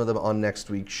answer some of them on next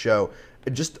week's show.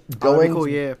 Just going,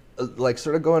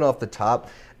 sort of going off the top,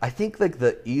 I think like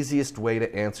the easiest way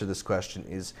to answer this question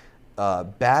is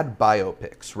bad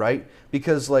biopics, right?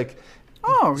 Because like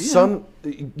some,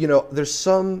 there's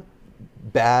some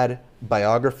bad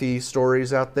biography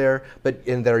stories out there,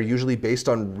 and that are usually based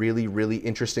on really, really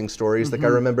interesting stories. Like I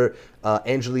remember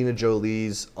Angelina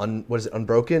Jolie's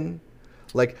Unbroken.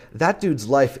 Like that dude's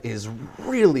life is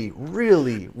really,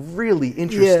 really, really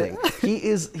interesting.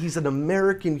 Yeah. He's an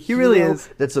American hero. He really is.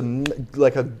 That's a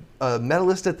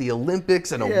medalist at the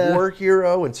Olympics and a war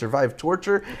hero and survived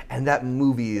torture. And that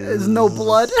movie is there's no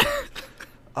blood.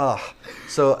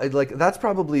 So like that's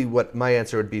probably what my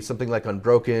answer would be. Something like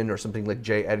Unbroken or something like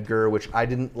J. Edgar, which I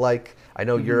didn't like. I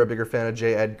know you're a bigger fan of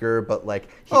J. Edgar, but like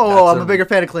I'm a bigger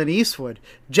fan of Clint Eastwood.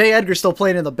 J. Edgar's still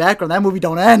playing in the background. That movie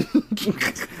don't end.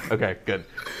 Okay, good.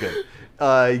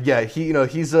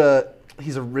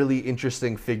 He's a really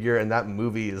interesting figure, and that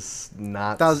movie is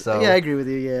not so. Yeah, I agree with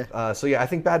you. Yeah. I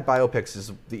think bad biopics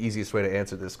is the easiest way to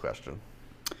answer this question.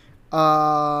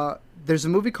 There's a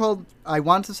movie called I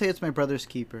want to say it's My Brother's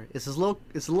Keeper. It's a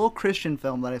little Christian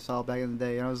film that I saw back in the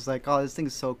day, and I was like, oh, this thing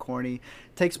is so corny.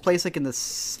 It takes place like in the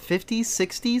 50s,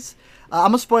 60s.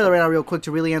 I'm gonna spoil it right now real quick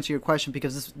to really answer your question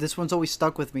because this one's always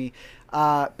stuck with me.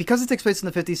 Because it takes place in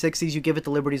the 50s, 60s, you give it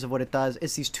the liberties of what it does.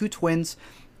 It's these two twins,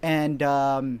 and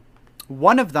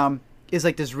one of them is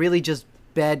like this really just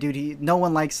bad dude. No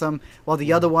one likes him, while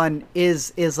the other one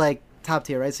is like top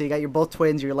tier, right? So you got your both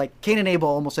twins. You're like Cain and Abel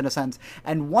almost in a sense.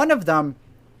 And one of them,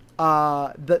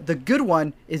 the good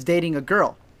one, is dating a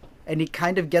girl, and he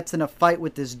kind of gets in a fight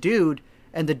with this dude,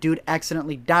 and the dude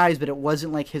accidentally dies, but it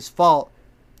wasn't like his fault.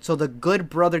 So the good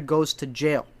brother goes to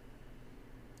jail,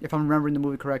 if I'm remembering the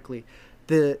movie correctly.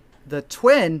 The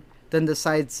twin then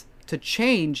decides to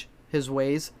change his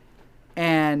ways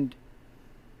and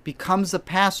becomes a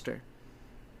pastor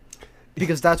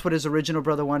because that's what his original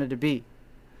brother wanted to be.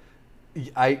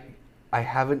 I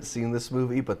haven't seen this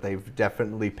movie, but they've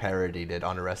definitely parodied it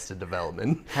on Arrested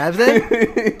Development. Have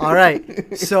they? All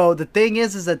right. So the thing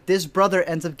is that this brother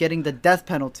ends up getting the death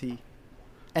penalty,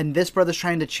 and this brother's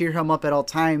trying to cheer him up at all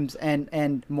times,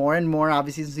 and more,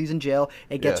 obviously since he's in jail,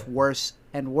 it gets worse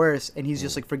and worse, and he's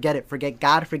just like, forget it, forget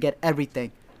God, forget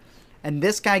everything. And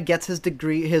this guy gets his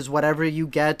degree, his whatever you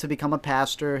get to become a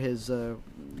pastor, his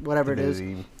whatever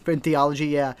Divinity. It is in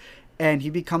theology, and he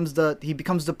becomes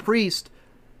the priest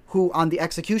who on the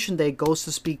execution day goes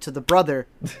to speak to the brother,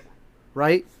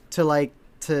 right? To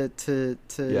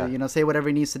say whatever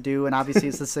he needs to do, and obviously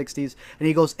it's the 60s, and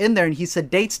he goes in there and he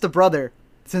sedates the brother,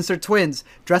 since they're twins,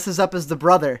 dresses up as the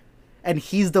brother, and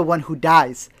he's the one who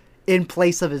dies in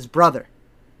place of his brother.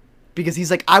 Because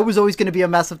he's like, I was always going to be a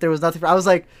mess if there was nothing. I was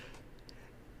like,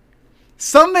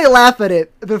 some may laugh at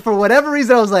it, but for whatever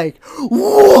reason, I was like,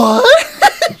 what?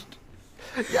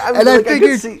 Yeah, I mean, I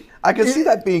figured I could see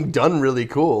that being done really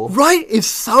cool. Right? If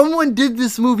someone did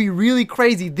this movie really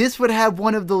crazy, this would have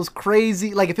one of those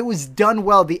crazy, like if it was done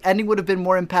well, the ending would have been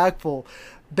more impactful.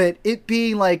 But it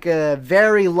being like a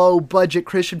very low budget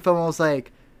Christian film, I was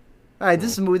like, all right,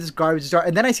 this is a movie, this is garbage.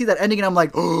 And then I see that ending and I'm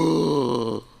like,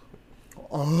 oh.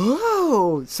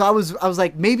 So I was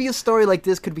like, maybe a story like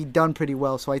this could be done pretty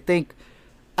well. So I think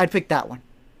I'd pick that one.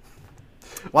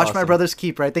 Watch awesome. My Brother's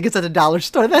Keeper. I think it's at the dollar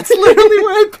store. That's literally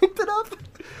where I picked it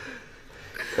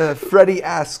up. Freddie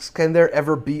asks, can there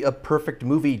ever be a perfect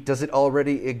movie? Does it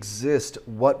already exist?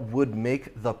 What would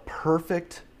make the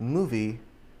perfect movie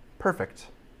perfect?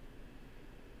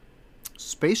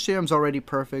 Space Jam's already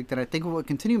perfect, and I think what would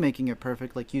continue making it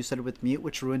perfect, like you said with Mute,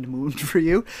 which ruined Moon for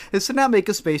you, is to not make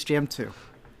a Space Jam 2.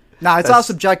 Now, it's all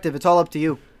subjective. It's all up to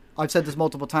you. I've said this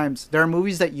multiple times. There are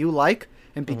movies that you like,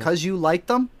 and because you like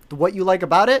them, what you like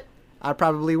about it, I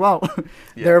probably won't.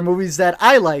 Yeah. There are movies that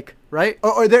I like, right?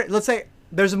 Or let's say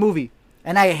there's a movie,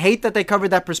 and I hate that they covered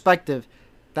that perspective.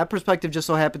 That perspective just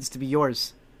so happens to be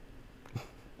yours.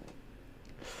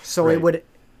 So right. It would,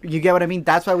 you get what I mean?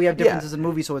 That's why we have differences in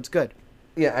movies, so it's good.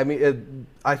 Yeah, I mean,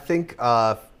 I think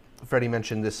Freddie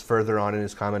mentioned this further on in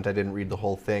his comment. I didn't read the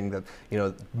whole thing. That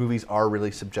movies are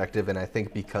really subjective, and I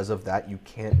think because of that, you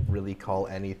can't really call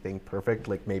anything perfect.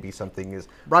 Like maybe something is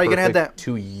Right, you're gonna have perfect that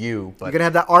to you, but you're gonna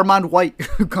have that Armand White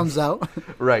who comes out.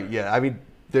 right. Yeah. I mean,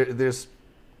 there's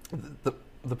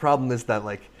the problem is that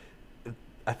like.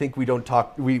 I think we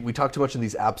talk too much in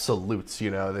these absolutes,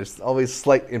 There's always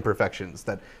slight imperfections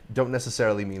that don't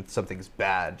necessarily mean something's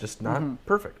bad, just not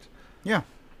perfect. Yeah.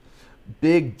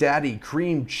 Big Daddy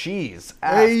Cream Cheese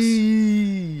asks,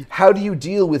 Hey. how do you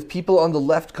deal with people on the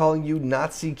left calling you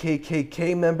Nazi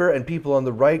KKK member and people on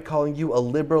the right calling you a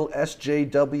liberal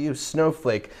SJW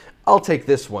snowflake? I'll take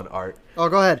this one, Art. Oh,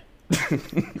 go ahead.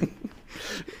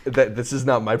 This is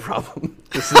not my problem.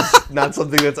 This is not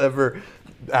something that's ever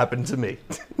happened to me.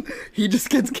 He just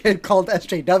gets called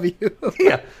SJW.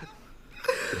 Yeah.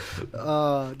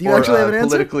 Do you actually have an answer?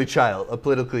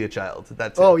 Politically a child.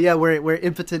 That's Oh it. yeah, we're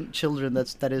impotent children.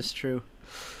 That is true.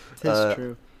 It's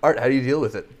true. Art, how do you deal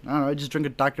with it? I don't know. I just drink a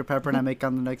Dr. Pepper and I make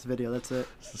on the next video. That's it.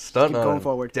 Stunt keep on going him.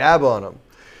 forward. Dab on him.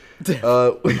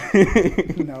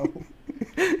 No.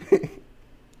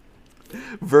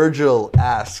 Virgil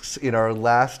asks in our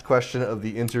last question of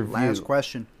the interview. Last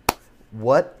question.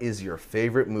 What is your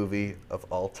favorite movie of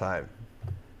all time?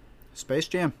 Space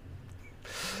Jam.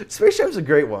 Space Jam's a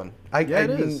great one. It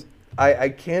is. I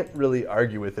can't really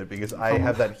argue with it because I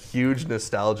have that huge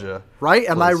nostalgia. Right?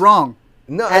 Am I wrong?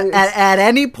 No. At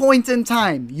any point in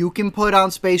time, you can put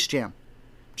on Space Jam.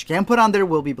 But you can't put on There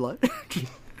Will Be Blood.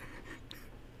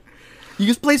 You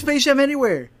can play Space Jam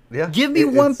anywhere. Yeah. Give me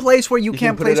one place where you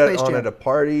can't play Space Jam. At a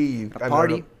party.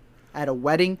 At a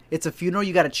wedding. It's a funeral.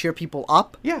 You got to cheer people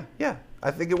up. Yeah.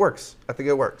 I think it works.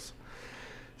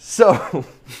 So,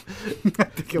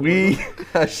 we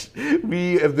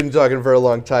have been talking for a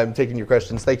long time, taking your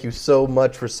questions. Thank you so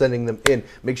much for sending them in.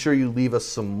 Make sure you leave us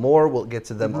some more. We'll get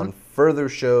to them on further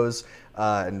shows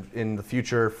and in the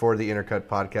future for the Intercut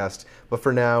podcast. But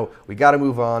for now, we got to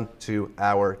move on to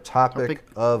our topic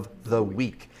of the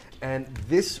week. And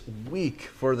this week,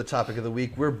 for the topic of the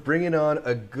week, we're bringing on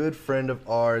a good friend of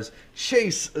ours,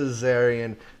 Chase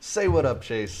Azarian. Say what up,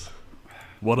 Chase.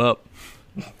 What up?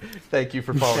 Thank you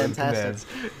for following commands.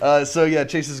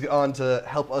 Chase is on to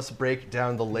help us break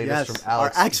down the latest from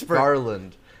Alex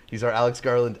Garland. He's our Alex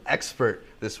Garland expert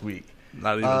this week.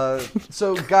 Not even.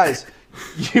 So, guys,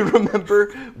 you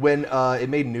remember when it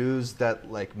made news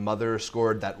that like Mother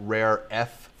scored that rare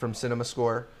F from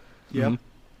CinemaScore? Yep. Mm-hmm.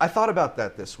 I thought about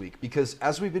that this week because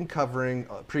as we've been covering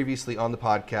previously on the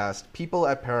podcast, people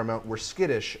at Paramount were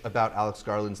skittish about Alex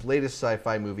Garland's latest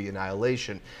sci-fi movie,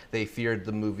 Annihilation. They feared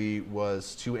the movie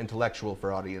was too intellectual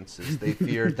for audiences. They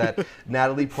feared that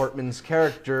Natalie Portman's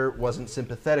character wasn't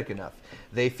sympathetic enough.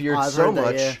 They feared so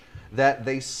much that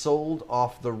they sold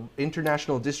off the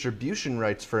international distribution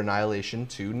rights for Annihilation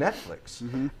to Netflix.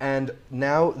 Mm-hmm. And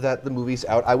now that the movie's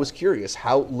out, I was curious,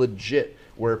 how legit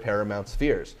were Paramount's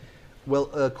fears?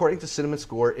 Well, according to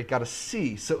CinemaScore, it got a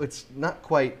C, so it's not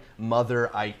quite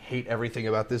Mother, I hate everything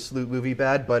about this movie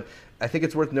bad, but I think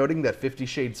it's worth noting that 50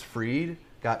 Shades Freed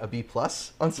got a B+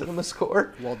 on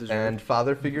CinemaScore, and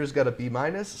Father Figures got a B-,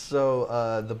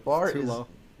 so the bar is low.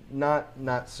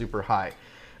 Not super high.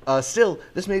 Still,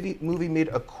 this movie made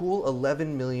a cool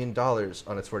 $11 million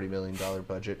on its $40 million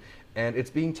budget, and it's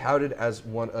being touted as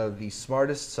one of the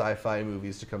smartest sci-fi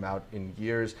movies to come out in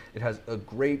years. It has a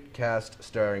great cast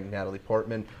starring Natalie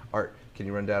Portman. Art, can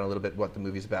you run down a little bit what the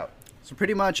movie's about? So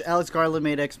pretty much, Alex Garland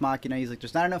made Ex Machina. He's like,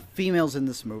 there's not enough females in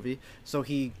this movie. So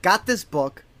he got this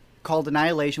book called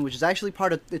Annihilation, which is actually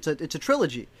it's a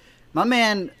trilogy. My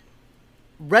man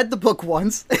read the book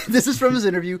once. This is from his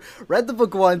interview. Read the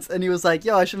book once, and he was like,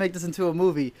 yo, I should make this into a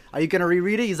movie. Are you going to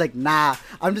reread it? He's like, nah,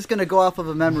 I'm just going to go off of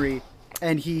a memory.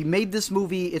 And he made this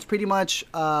movie. It's pretty much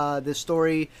the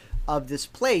story of this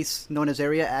place known as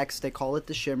Area X. They call it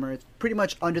the Shimmer. It's pretty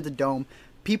much under the dome.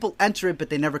 People enter it,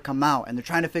 but they never come out. And they're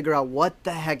trying to figure out what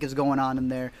the heck is going on in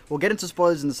there. We'll get into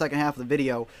spoilers in the second half of the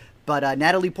video. But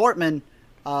Natalie Portman,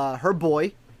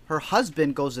 her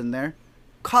husband goes in there.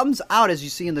 Comes out, as you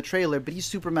see in the trailer, but he's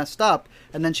super messed up.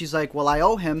 And then she's like, well, I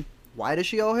owe him. Why does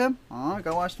she owe him? Oh,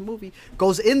 go watch the movie.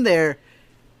 Goes in there.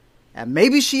 And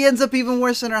maybe she ends up even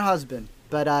worse than her husband.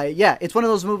 But it's one of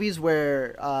those movies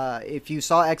where if you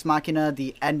saw Ex Machina,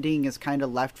 the ending is kind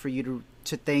of left for you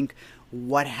to think,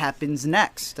 what happens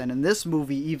next? And in this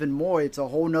movie, even more, it's a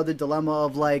whole nother dilemma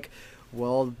of like,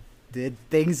 well, did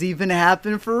things even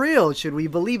happen for real? Should we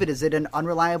believe it? Is it an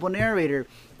unreliable narrator?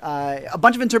 A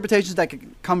bunch of interpretations that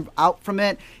could come out from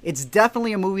it. It's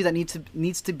definitely a movie that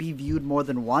needs to be viewed more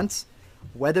than once.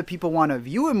 Whether people want to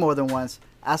view it more than once,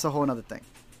 that's a whole other thing.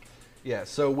 Yeah,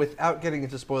 so without getting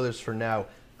into spoilers for now,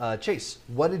 Chase,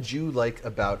 what did you like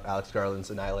about Alex Garland's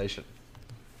Annihilation?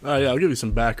 Yeah, I'll give you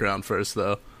some background first,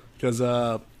 though. Because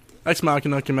Ex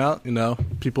Machina came out,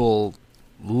 people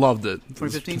loved it.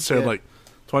 2015? Considered like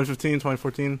 2015,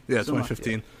 2014? Yeah, So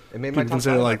 2015. Yeah. It made my People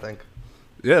top 5, I think.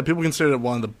 Yeah, people consider it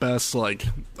one of the best,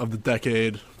 of the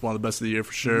decade, one of the best of the year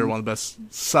for sure, one of the best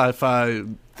sci-fi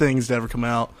things to ever come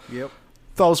out. Yep.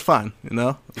 Thought it was fine,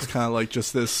 It's kind of like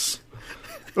just this...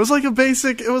 It was like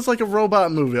a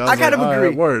robot movie. I kind of agree.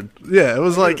 Right, word. Yeah, it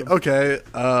was okay.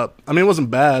 It wasn't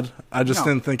bad. I just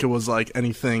didn't think it was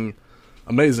anything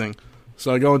amazing.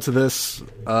 So I go into this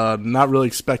not really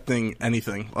expecting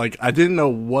anything. I didn't know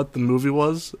what the movie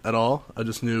was at all. I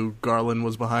just knew Garland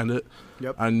was behind it.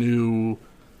 Yep. I knew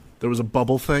there was a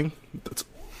bubble thing.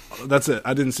 That's it.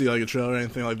 I didn't see a trailer or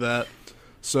anything like that.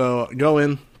 So I go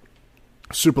in,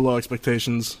 super low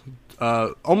expectations.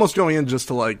 Almost going in just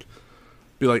to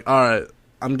be all right,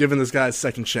 I'm giving this guy a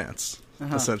second chance,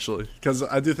 essentially. Because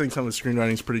I do think some of the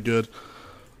screenwriting is pretty good.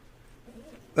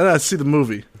 Then I see the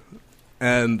movie,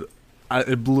 and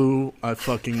it blew my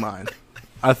fucking mind.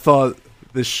 I thought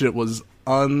this shit was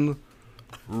unreal.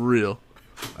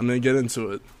 I'm going to get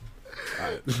into it. All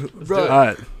right. Bro, all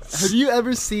right. Have you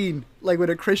ever seen, when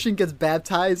a Christian gets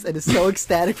baptized and is so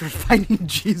ecstatic for finding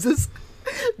Jesus?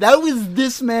 That was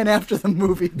this man after the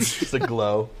movie. It's a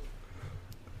glow.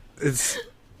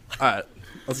 Alright,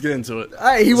 let's get into it.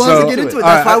 Alright, he wants to get into it.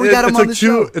 That's why we got him on the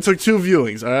show. It took 2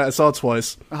 viewings, alright? I saw it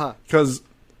twice. Because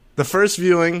the first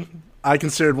viewing, I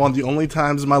considered one of the only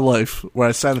times in my life where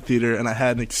I sat in a theater and I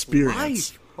had an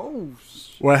experience.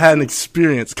 Where I had an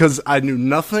experience. Because I knew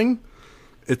nothing.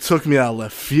 It took me out of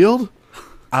left field.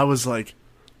 I was like,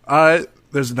 alright,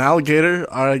 there's an alligator.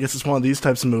 Alright, I guess it's one of these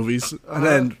types of movies. And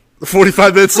then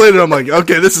 45 minutes later, I'm like,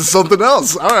 okay, this is something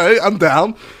else. Alright, I'm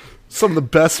down. Some of the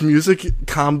best music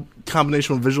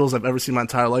combination of visuals I've ever seen in my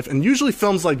entire life. And usually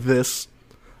films like this,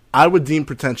 I would deem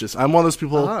pretentious. I'm one of those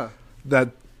people that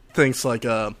thinks all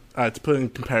right, to put it in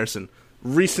comparison,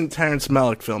 recent Terrence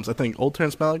Malick films. I think old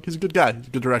Terrence Malick, he's a good guy. He's a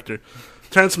good director.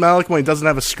 Terrence Malick, when he doesn't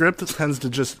have a script, tends to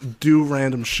just do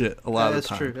random shit a lot of the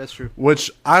time. That's true.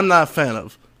 Which I'm not a fan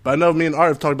of. But I know me and Art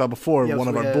have talked about before, one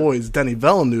of our boys, Denis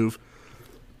Villeneuve,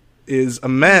 is a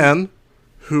man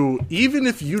who, even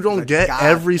if you don't get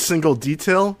every single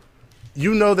detail,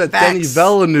 you know that Denis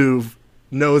Villeneuve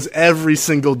knows every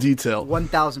single detail.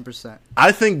 1,000%.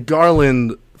 I think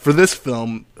Garland, for this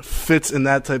film, fits in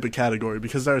that type of category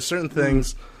because there are certain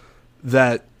things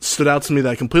that stood out to me that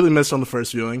I completely missed on the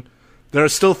first viewing. There are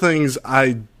still things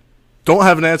I don't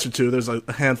have an answer to. There's a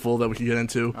handful that we could get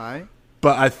into. All right.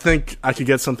 But I think I could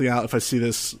get something out if I see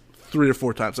this 3 or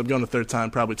 4 times. I'm going the 3rd time,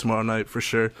 probably tomorrow night for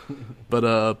sure.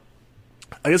 But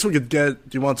I guess we could get...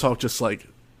 Do you want to talk just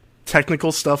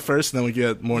technical stuff first, and then we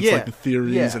get more into the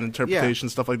theories and interpretation,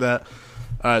 stuff like that?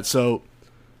 All right, so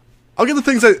I'll get the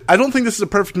things I don't think this is a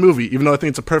perfect movie, even though I think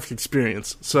it's a perfect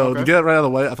experience. So to get it right out of the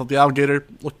way, I thought the alligator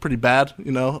looked pretty bad,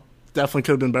 Definitely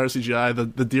could have been better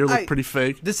CGI. The deer looked pretty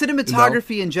fake. The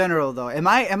cinematography in general, though, am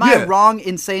I wrong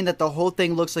in saying that the whole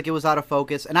thing looks like it was out of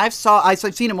focus? And I've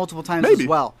seen it multiple times as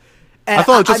well. And I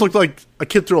thought it just looked like a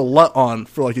kid threw a LUT on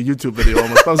for a YouTube video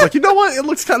almost. I was like, you know what? It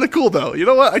looks kind of cool though. You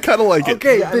know what? I kind of like it.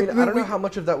 Okay, yeah, I don't know how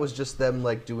much of that was just them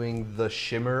doing the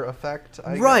shimmer effect.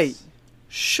 I guess.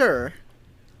 Sure,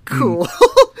 cool.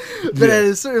 But at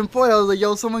a certain point, I was like,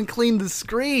 yo, someone cleaned the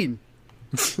screen.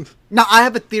 Now, I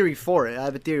have a theory for it.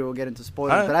 We'll get into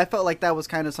spoilers. But I felt like that was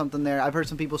kind of something there. I've heard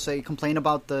some people complain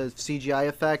about the CGI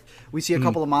effect. We see a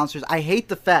couple of monsters. I hate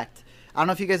the fact. I don't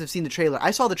know if you guys have seen the trailer.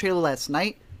 I saw the trailer last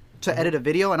night to edit a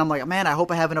video, and I'm like, man, I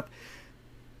hope I have enough.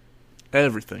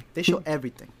 Everything. They show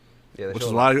everything. Yeah, which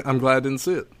is why I'm glad I didn't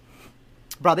see it.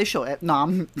 Bro, they show...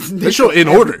 they show in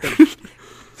order.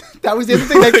 That was the other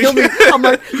thing that killed me. I'm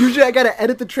like, usually I gotta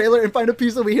edit the trailer and find a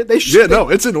piece that we hit.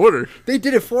 It's in order. They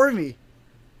did it for me.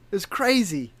 It was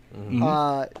crazy.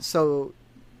 So,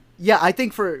 yeah, I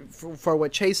think for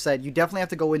what Chase said, you definitely have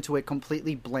to go into it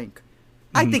completely blank.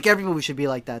 I think every movie should be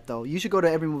like that, though. You should go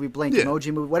to every movie blank,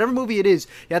 emoji movie, whatever movie it is.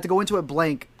 You have to go into it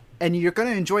blank, and you're going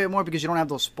to enjoy it more because you don't have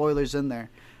those spoilers in there.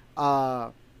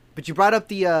 But you brought up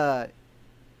the...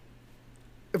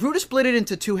 if we were to split it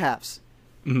into 2 halves,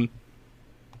 do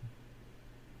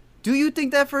you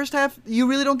think that first half, you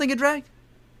really don't think it dragged?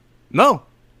 No.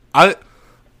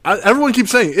 Everyone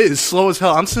keeps saying it is slow as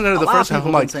hell. I'm sitting there the first half,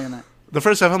 I'm like... The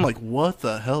first half, I'm like, what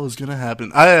the hell is going to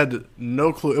happen? I had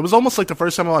no clue. It was almost like the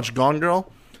first time I watched Gone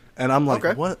Girl, and I'm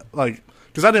like, what?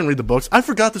 Because I didn't read the books. I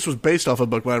forgot this was based off a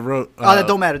book when I wrote... that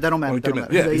don't matter.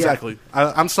 Yeah, exactly.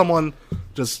 I'm someone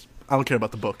I don't care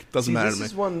about the book. Doesn't matter to me.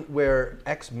 This is one where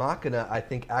Ex Machina, I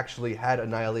think, actually had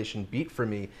Annihilation beat for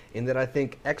me, in that I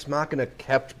think Ex Machina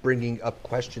kept bringing up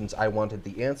questions I wanted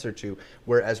the answer to,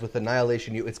 whereas with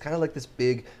Annihilation, it's kind of like this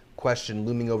big question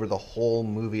looming over the whole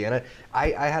movie, and I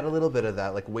had a little bit of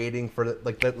that, like waiting for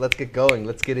let's get going,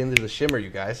 let's get into the shimmer, you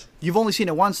guys. You've only seen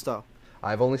it once, though.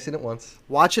 I've only seen it once.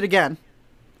 Watch it again,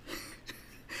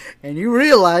 and you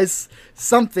realize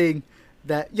something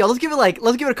that let's give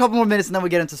it a couple more minutes, and then we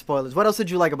get into spoilers. What else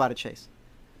did you like about it, Chase?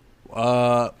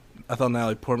 I thought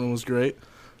Natalie Portman was great.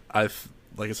 Like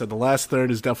I said, the last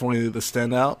third is definitely the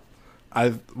standout.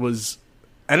 I was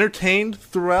entertained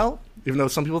throughout. Even though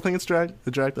some people think it's drag,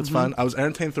 that's fine. I was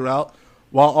entertained throughout,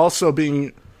 while also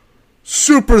being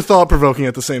super thought-provoking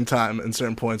at the same time in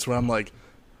certain points where I'm like,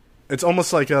 it's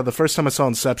almost like the first time I saw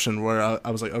Inception, where I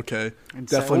was like, okay,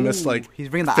 definitely missed like he's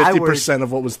bringing the 50%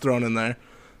 of what was thrown in there.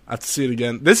 I have to see it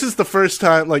again. This is the first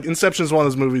time, like, Inception is one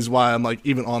of those movies why I'm like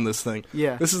even on this thing.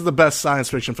 Yeah. This is the best science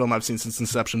fiction film I've seen since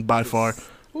Inception by far.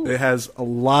 It has a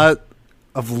lot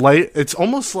of light. It's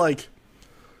almost like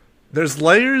there's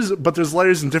layers, but there's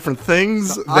layers in different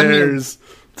things.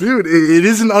 Dude, it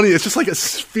is an onion. It's just like a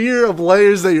sphere of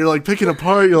layers that you're like picking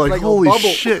apart. You're like holy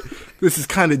shit, this is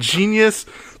kind of genius.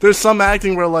 There's some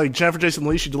acting where like Jennifer Jason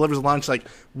Leigh, she delivers a line, she's like,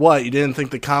 "What? You didn't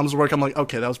think the comms would work?" I'm like,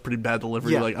 okay, that was pretty bad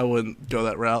delivery. Like I wouldn't go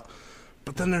that route.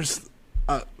 But then there's,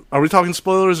 are we talking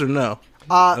spoilers or no?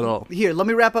 At all? Here, let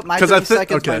me wrap up my 30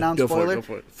 seconds by non-spoiler. Go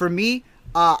for it. For me,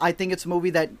 I think it's a movie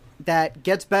that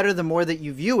gets better the more that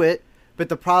you view it. But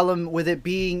the problem with it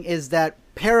being is that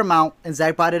Paramount, and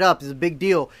Zach brought it up, is a big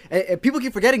deal. And people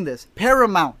keep forgetting this.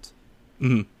 Paramount.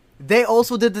 Mm-hmm. They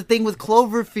also did the thing with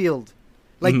Cloverfield.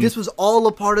 Like, this was all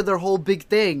a part of their whole big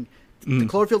thing. The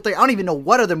Cloverfield thing. I don't even know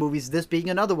what other movies, this being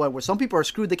another one, where some people are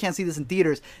screwed, they can't see this in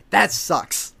theaters. That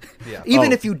sucks. Yeah.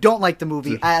 Even if you don't like the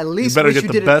movie, I at least you better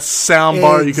get the best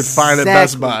soundbar you could find at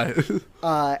Best Buy.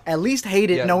 At least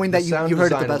hate it knowing that you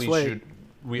heard it the best way.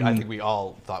 I think we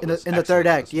all thought was in the third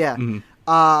act, yeah.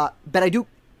 But I do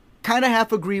kind of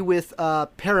half agree with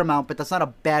Paramount, but that's not a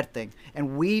bad thing.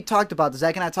 And we talked about this,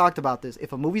 Zach and I talked about this.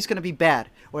 If a movie's going to be bad,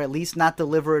 or at least not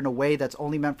deliver in a way that's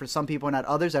only meant for some people and not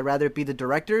others, I'd rather it be the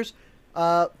director's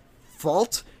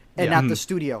fault and not the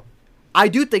studio. I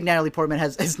do think Natalie Portman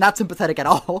is not sympathetic at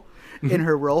all in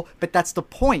her role, but that's the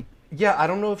point. Yeah, I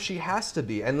don't know if she has to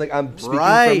be. And like I'm speaking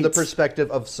from the perspective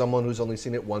of someone who's only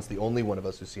seen it once, the only one of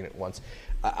us who's seen it once.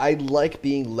 I like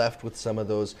being left with some of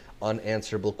those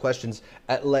unanswerable questions.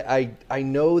 I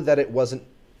know that it wasn't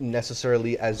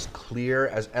necessarily as clear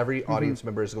as every audience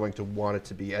member is going to want it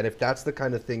to be. And if that's the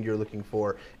kind of thing you're looking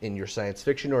for in your science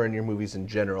fiction or in your movies in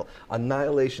general,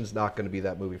 Annihilation's not going to be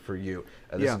that movie for you.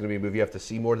 This is going to be a movie you have to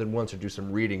see more than once or do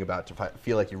some reading about to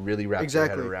feel like you really wrap your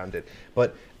head around it.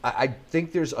 But I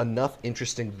think there's enough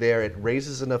interesting there. It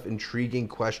raises enough intriguing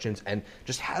questions and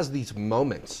just has these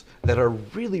moments that are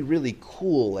really, really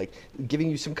cool, like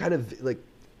giving you some kind of like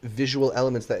visual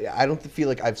elements that I don't feel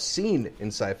like I've seen in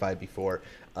sci-fi before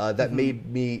that made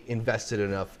me invested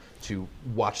enough to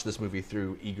watch this movie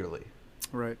through eagerly.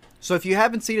 Right. So if you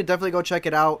haven't seen it, definitely go check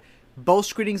it out. Both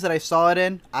screenings that I saw it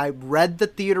in, I read the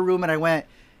theater room and I went,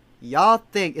 y'all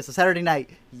think, it's a Saturday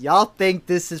night, y'all think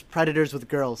this is Predators with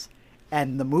girls.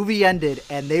 And the movie ended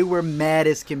and they were mad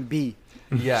as can be.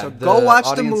 Yeah. So go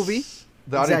watch the movie.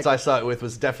 The audience I saw it with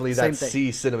was definitely that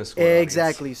C Cinema Score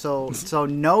Exactly. So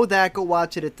know that. Go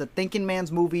watch it. It's a thinking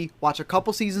man's movie. Watch a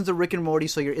couple seasons of Rick and Morty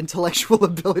so your intellectual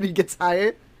ability gets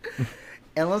higher.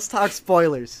 And let's talk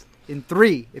spoilers. In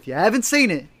 3, if you haven't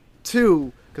seen it.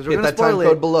 2, because we're going to spoil it.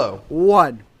 Code below.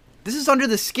 1, this is Under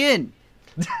the Skin.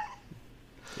 It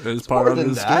is part of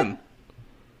the skin.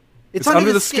 It's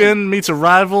Under the Skin meets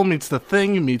Arrival, meets The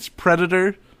Thing, meets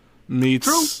Predator, meets...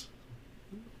 True.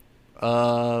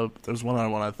 There's one other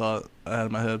one I thought I had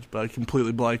in my head, but I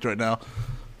completely blanked right now.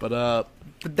 But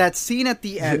that scene at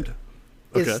the end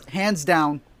is hands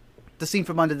down the scene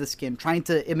from Under the Skin, trying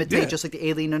to imitate, just like the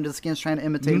alien Under the Skin is trying to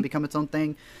imitate and become its own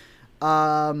thing.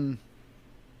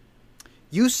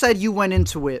 You said you went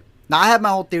into it. Now, I have my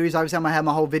whole theories. Obviously, I'm going to have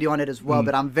my whole video on it as well,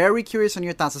 but I'm very curious on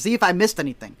your thoughts to see if I missed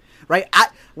anything. Right?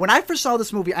 When I first saw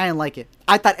this movie, I didn't like it.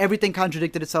 I thought everything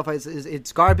contradicted itself.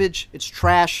 It's garbage. It's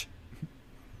trash.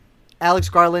 Alex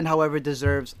Garland, however,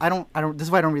 deserves. I don't. This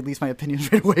is why I don't release my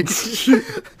opinions right away.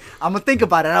 I'm gonna think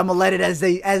about it. I'm gonna let it, as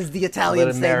the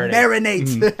Italians say,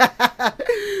 marinate.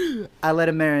 I let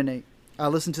it marinate. I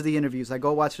listened to the interviews. I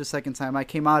go watch it a second time. I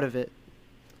came out of it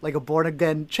like a born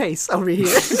again Chase over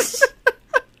here.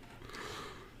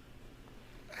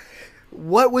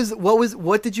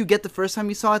 What did you get the first time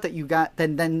you saw it that you got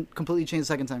then completely changed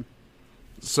the second time?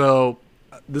 So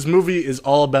this movie is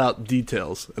all about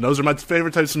details, and those are my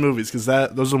favorite types of movies because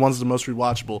those are the ones that are the most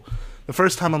rewatchable. The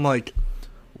first time I'm like,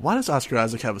 why does Oscar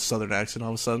Isaac have a southern accent all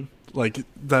of a sudden? Like,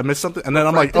 did I miss something? And then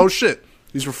I'm like, oh shit,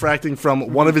 he's refracting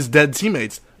from one of his dead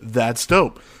teammates. That's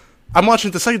dope. I'm watching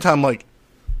it the second time, I'm like,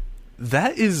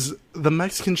 that is the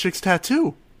Mexican chick's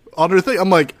tattoo on her thing. I'm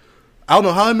like, I don't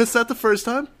know how I missed that the first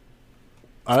time.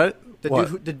 All right.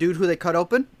 The dude who they cut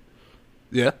open?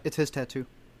 Yeah. It's his tattoo.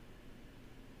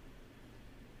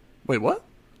 Wait, what?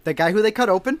 The guy who they cut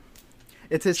open?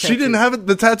 It's his tattoo. She didn't have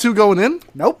the tattoo going in?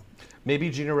 Nope.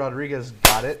 Maybe Gina Rodriguez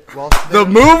got it while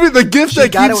the gift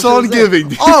that keeps on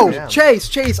giving. Oh, yeah.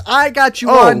 Chase, I got you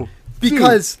on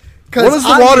because... What does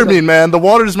the water mean, man? The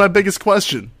water is my biggest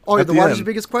question. Oh, the water is your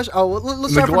biggest question? Oh, well,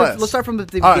 let's start from the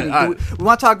beginning. Right. We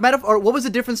want to talk metaphor. What was the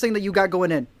difference thing that you got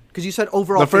going in? Because you said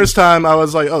overall. The first time I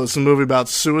was like, oh, it's a movie about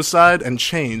suicide and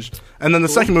change. And then the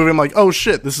second movie, I'm like, oh,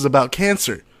 shit, this is about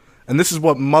cancer. And this is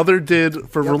what Mother did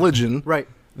for religion. Right.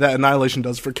 That Annihilation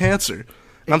does for cancer.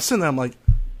 And I'm sitting there, I'm like,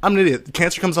 I'm an idiot.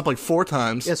 Cancer comes up like 4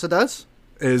 times. Yes, it does.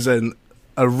 Is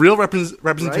a real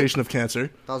representation of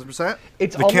cancer. 1,000%.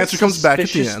 It's the cancer comes back at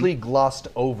the end. Glossed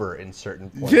over in certain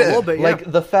points. Yeah. A little bit, yeah.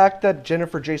 Like the fact that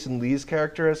Jennifer Jason Leigh's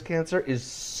character has cancer is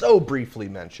so briefly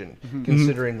mentioned,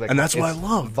 considering like and that's it's what I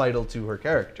love. Vital to her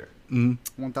character.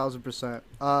 1,000%.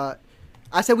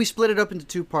 I said we split it up into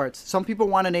 2 parts. Some people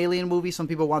want an alien movie. Some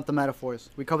people want the metaphors.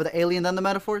 We cover the alien then the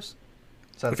metaphors.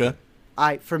 Sounds okay.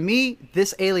 Good. For me,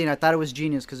 this alien, I thought it was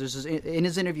genius because in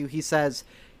his interview he says,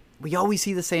 we always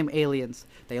see the same aliens.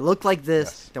 They look like this.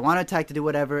 Yes. They want to attack to do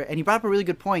whatever. And he brought up a really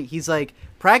good point. He's like,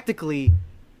 practically,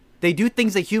 they do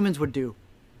things that humans would do.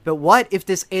 But what if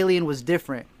this alien was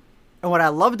different? And what I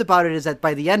loved about it is that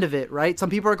by the end of it, right,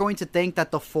 some people are going to think that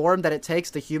the form that it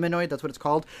takes, the humanoid, that's what it's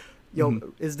called,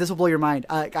 this will blow your mind.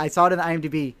 I saw it in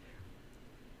IMDb.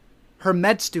 Her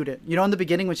med student, in the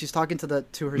beginning when she's talking to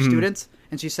her students,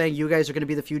 and she's saying, you guys are going to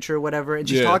be the future or whatever, and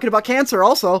she's talking about cancer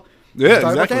also. Yeah,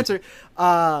 exactly. About cancer.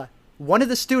 One of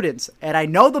the students, and I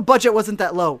know the budget wasn't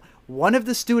that low, one of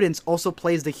the students also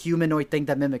plays the humanoid thing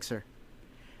that mimics her.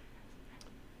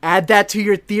 Add that to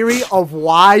your theory of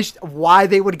why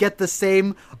they would get the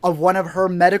same of one of her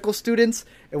medical students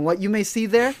and what you may see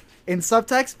there in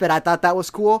subtext, but I thought that was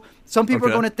cool. Some people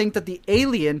are going to think that the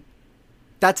alien,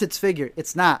 that's its figure.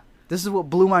 It's not. This is what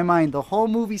blew my mind. The whole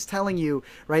movie's telling you,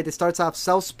 right, it starts off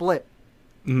cell split.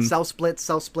 Cell split.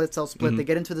 They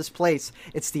get into this place.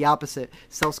 It's the opposite.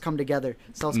 Cells come together.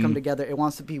 Come together. It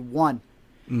wants to be one.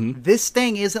 This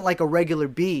thing isn't like a regular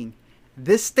being.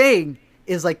 This thing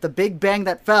is like the Big Bang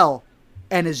that fell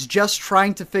and is just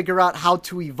trying to figure out how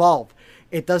to evolve.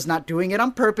 It does not doing it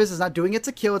on purpose. It's not doing it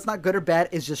to kill. It's not good or bad.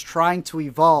 It's just trying to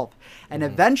evolve. And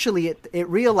eventually it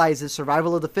realizes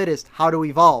survival of the fittest, how to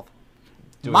evolve.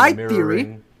 My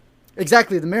theory,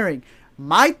 exactly, the mirroring.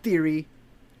 My theory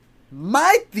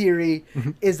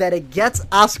is that it gets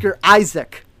Oscar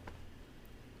Isaac,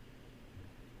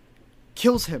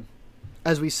 kills him,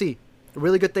 as we see. A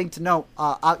really good thing to know.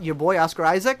 Your boy Oscar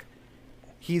Isaac,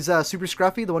 he's super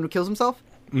scruffy, the one who kills himself.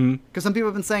 Because some people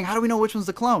have been saying, how do we know which one's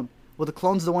the clone? Well, the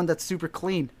clone's the one that's super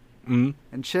clean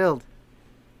and chilled.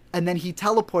 And then he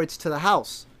teleports to the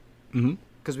house.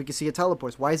 Because we can see it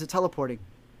teleports. Why is it teleporting?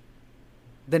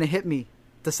 Then it hit me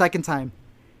the second time.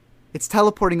 It's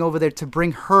teleporting over there to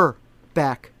bring her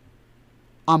back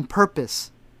on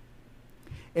purpose.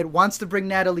 It wants to bring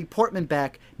Natalie Portman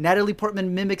back. Natalie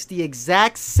Portman mimics the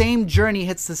exact same journey,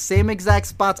 hits the same exact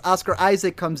spots Oscar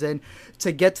Isaac comes in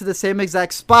to get to the same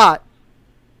exact spot,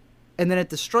 and then it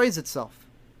destroys itself.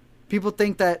 People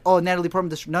think that, Natalie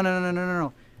Portman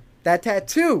No. That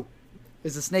tattoo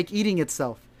is the snake eating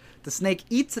itself. The snake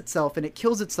eats itself and it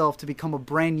kills itself to become a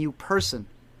brand new person.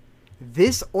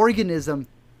 This organism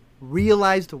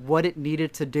realized what it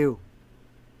needed to do.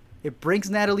 It brings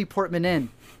Natalie Portman in.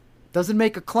 Doesn't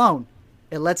make a clone.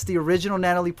 It lets the original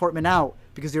Natalie Portman out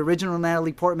because the original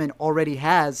Natalie Portman already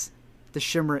has the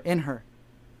shimmer in her.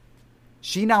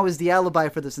 She now is the alibi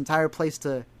for this entire place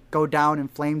to go down in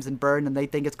flames and burn, and they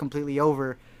think it's completely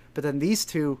over. But then these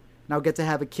two now get to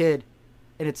have a kid,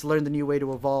 and it's learned the new way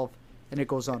to evolve, and it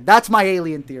goes on. That's my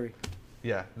alien theory.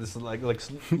 Yeah, this is like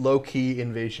low-key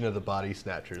invasion of the body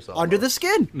snatchers. Almost. Under the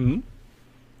skin.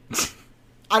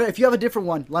 If you have a different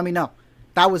one, let me know.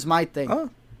 That was my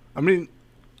thing. I mean,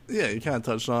 yeah, you kind of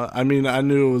touched on it. I mean, I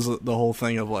knew it was the whole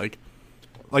thing of like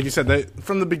you said,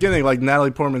 from the beginning, like Natalie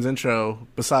Portman's intro,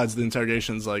 besides the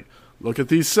interrogations, like, look at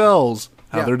these cells,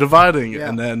 how they're dividing. Yeah.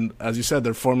 And then, as you said,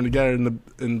 they're forming together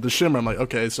in the shimmer. I'm like,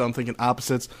 okay, so I'm thinking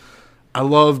opposites. I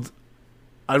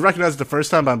recognized it the first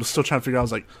time, but I'm still trying to figure out, I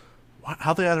was like,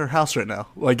 how they at her house right now?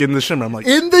 Like in the Shimmer. I'm like,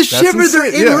 in the Shimmer,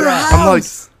 they're in her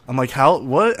house. I'm like, how?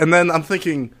 What? And then I'm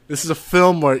thinking, this is a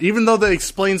film where even though they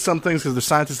explain some things because they're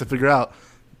scientists to figure out,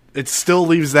 it still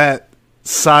leaves that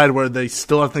side where they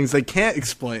still have things they can't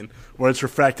explain, where it's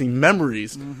refracting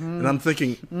memories. And I'm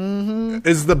thinking,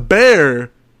 is the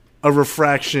bear a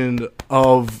refraction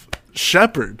of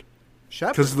Shepard?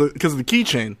 Because of the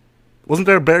keychain. Wasn't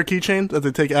there a bear keychain that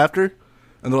they take after?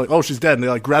 And they're like, oh, she's dead. And they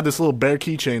like grab this little bear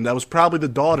keychain that was probably the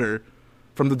daughter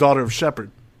of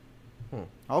Shepard.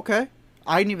 Okay.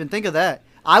 I didn't even think of that.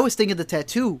 I was thinking the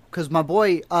tattoo because my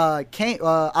boy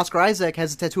Oscar Isaac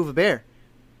has a tattoo of a bear.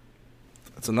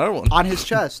 That's another one. On his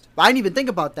chest. I didn't even think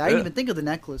about that. I didn't even think of the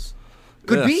necklace.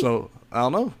 Could be. So, I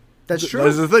don't know. That's true.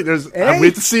 There's the thing. I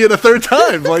wait to see it a third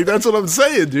time. Like, that's what I'm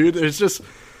saying, dude.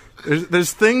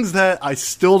 There's things that I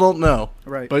still don't know.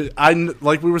 Right. But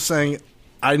like we were saying,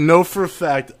 I know for a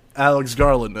fact Alex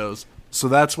Garland knows. So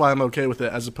that's why I'm okay with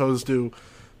it, as opposed to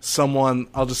someone,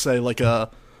 I'll just say like an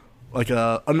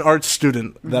art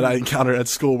student that I encounter at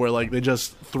school where like they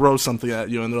just throw something at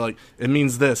you and they're like, it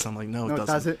means this. I'm like, no, it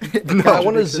doesn't. No, I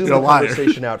want to zoom the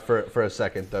conversation out for a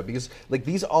second though, because like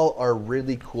these all are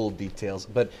really cool details,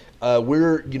 but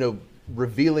we're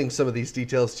revealing some of these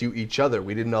details to each other.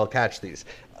 We didn't all catch these.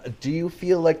 Do you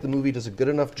feel like the movie does a good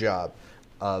enough job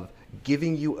of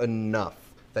giving you enough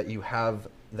that you have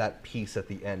that piece at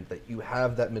the end, that you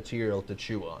have that material to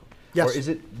chew on? Yes. Or is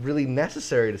it really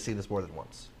necessary to see this more than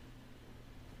once?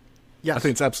 Yes. I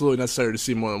think it's absolutely necessary to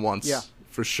see more than once. Yeah.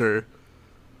 For sure.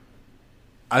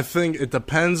 I think it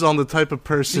depends on the type of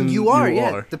person you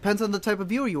are. Depends on the type of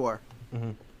viewer you are.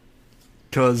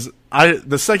 Because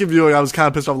the second viewing, I was kind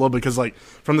of pissed off a little bit because, like,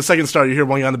 from the second start, you hear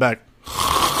one guy in the back,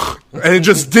 and it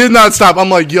just did not stop. I'm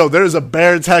like, yo, there's a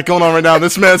bear attack going on right now.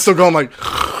 This man's still going like,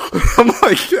 I'm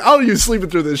like, how are you sleeping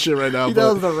through this shit right now? He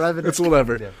knows the Revenant. It's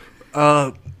whatever.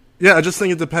 Yeah, I just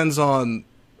think it depends on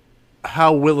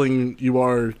how willing you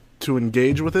are to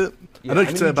engage with it. Yeah, I know you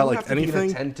can say about like anything. anything.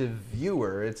 Be an attentive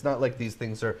viewer. It's not like these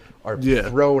things are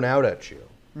thrown out at you.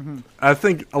 I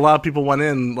think a lot of people went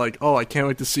in like, oh, I can't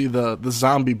wait to see the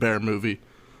zombie bear movie.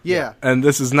 Yeah. And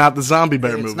this is not the zombie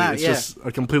bear movie. Not, it's just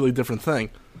a completely different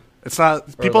thing. It's not.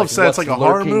 People like have said it's like a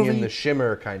horror movie. In the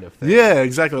Shimmer kind of thing. Yeah,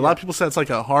 exactly. A lot of people said it's like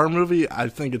a horror movie. I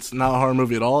think it's not a horror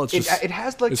movie at all. It's just it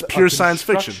has like it's pure science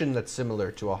fiction that's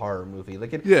similar to a horror movie.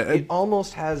 Like it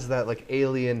almost has that like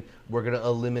Alien. We're gonna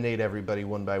eliminate everybody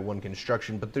one by one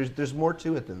construction, but there's more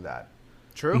to it than that.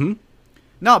 True. Mm-hmm.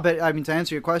 No, but I mean, to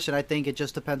answer your question, I think it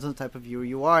just depends on the type of viewer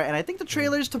you are, and I think the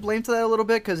trailer's to blame to that a little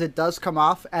bit because it does come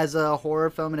off as a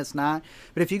horror film and it's not.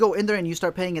 But if you go in there and you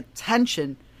start paying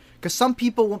attention, because some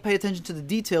people won't pay attention to the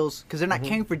details because they're not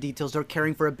caring for details, they're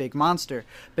caring for a big monster.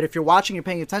 But if you're watching, you're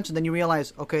paying attention, then you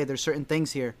realize, okay, there's certain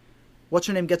things here. What's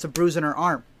her name gets a bruise in her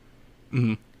arm.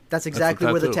 Mm-hmm. That's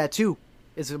exactly where the tattoo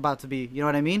is about to be. You know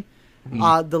what I mean?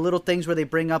 Mm-hmm. The little things where they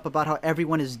bring up about how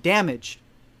everyone is damaged.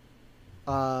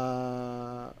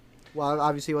 Well,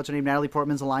 obviously, what's her name? Natalie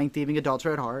Portman's a lying, thieving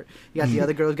adulterer at heart. You got the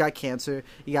other girl who's got cancer.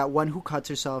 You got one who cuts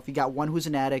herself. You got one who's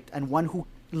an addict, and one who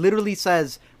literally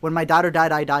says, "When my daughter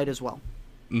died, I died as well."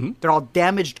 Mm-hmm. They're all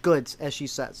damaged goods, as she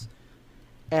says.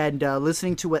 And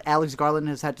listening to what Alex Garland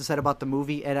has had to say about the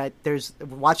movie, and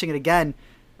watching it again,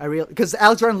 because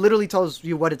Alex Garland literally tells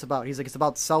you what it's about. He's like, it's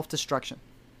about self-destruction.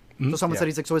 So someone said,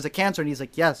 he's like, so is it cancer? And he's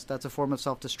like, yes, that's a form of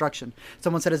self-destruction.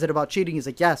 Someone said, is it about cheating? He's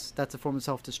like, yes, that's a form of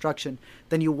self-destruction.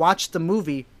 Then you watch the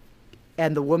movie,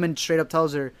 and the woman straight up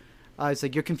tells her, it's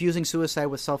like, you're confusing suicide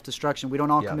with self-destruction. We don't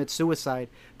all commit suicide,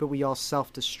 but we all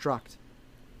self-destruct.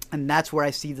 And that's where I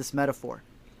see this metaphor.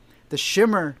 The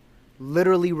Shimmer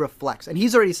literally reflects, and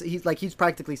he's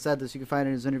practically said this, you can find it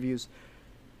in his interviews.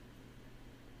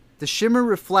 The Shimmer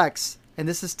reflects, and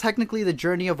this is technically the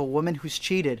journey of a woman who's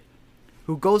cheated,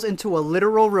 who goes into a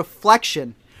literal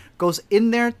reflection, goes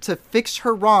in there to fix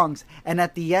her wrongs, and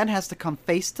at the end has to come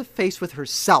face to face with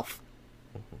herself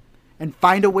and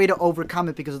find a way to overcome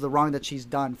it because of the wrong that she's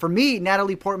done. For me,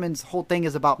 Natalie Portman's whole thing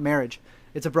is about marriage.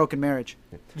 It's a broken marriage.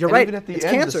 You're right. It's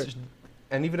cancer.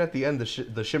 And even at the end,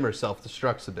 the Shimmer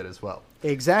self-destructs a bit as well.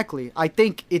 Exactly. I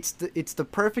think it's the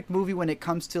perfect movie when it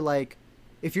comes to, like,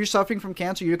 if you're suffering from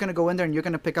cancer, you're going to go in there and you're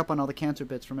going to pick up on all the cancer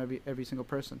bits from every single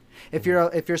person. If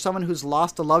you're someone who's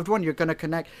lost a loved one, you're going to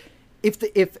connect.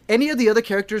 If any of the other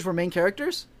characters were main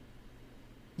characters,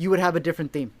 you would have a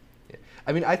different theme. Yeah.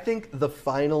 I mean, I think the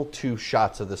final two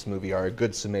shots of this movie are a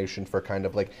good summation for kind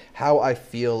of like how I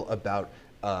feel about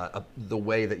the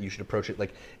way that you should approach it.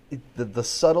 Like the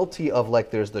subtlety of like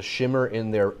there's the shimmer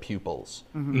in their pupils.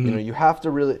 Mm-hmm. You know, you have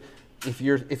to really. if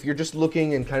you're just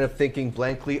looking and kind of thinking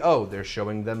blankly, oh, they're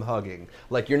showing them hugging,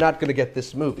 like you're not going to get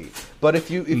this movie. But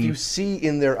if you see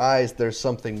in their eyes there's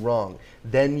something wrong,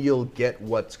 then you'll get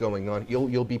what's going on.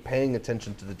 You'll be paying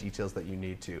attention to the details that you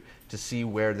need to see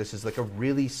where this is like a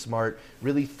really smart,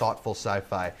 really thoughtful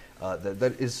sci-fi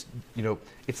that is,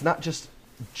 it's not just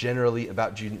generally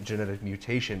about genetic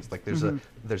mutations. Like there's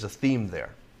a theme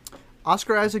there.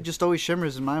 Oscar Isaac just always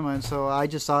shimmers in my mind, so I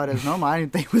just saw it as normal. I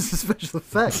didn't think it was a special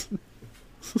effect.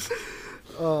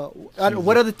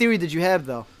 What other theory did you have,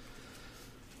 though?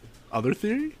 Other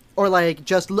theory? Or like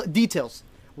just details.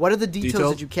 What are the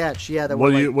details that you catch? Yeah.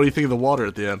 What do you think of the water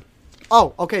at the end?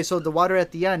 Oh, okay. So the water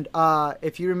at the end.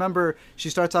 If you remember, she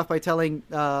starts off by telling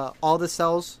all the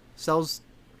cells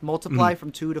multiply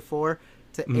from 2 to 4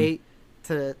 to 8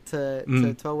 to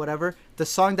 12, whatever. The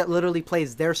song that literally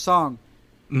plays, their song.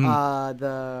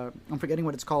 I'm forgetting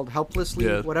what it's called.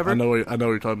 Helplessly, whatever. I know what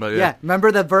you're talking about. Yeah.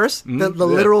 Remember the verse, the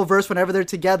literal verse. Whenever they're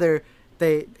together,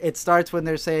 it starts when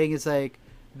they're saying it's like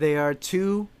they are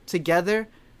 2 together,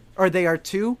 or they are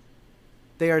 2,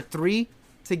 they are 3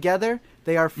 together,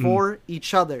 they are 4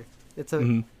 each other. It's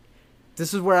a.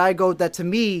 This is where I go. That to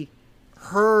me,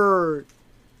 her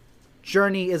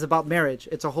journey is about marriage.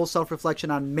 It's a whole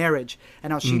self-reflection on marriage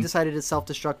and how she decided to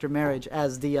self-destruct her marriage,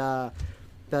 as the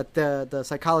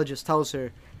psychologist tells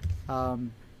her,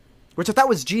 which I thought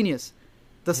was genius.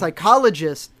 The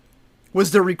psychologist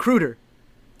was the recruiter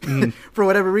for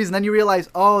whatever reason. Then you realize,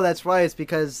 oh, that's right. It's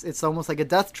because it's almost like a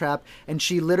death trap, and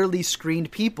she literally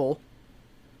screened people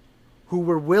who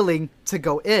were willing to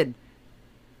go in.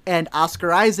 And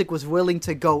Oscar Isaac was willing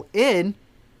to go in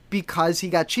because he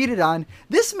got cheated on.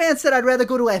 This man said, I'd rather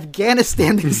go to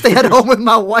Afghanistan than stay at home with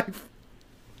my wife.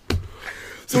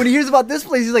 So when he hears about this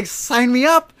place, he's like, sign me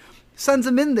up. Sends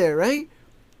him in there, right?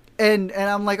 And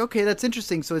I'm like, okay, that's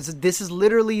interesting. So this is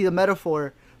literally a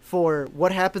metaphor for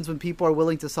what happens when people are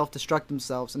willing to self-destruct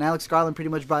themselves. And Alex Garland pretty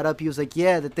much brought up, he was like,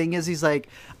 yeah, the thing is, he's like,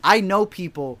 I know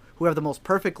people who have the most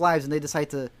perfect lives and they decide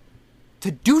to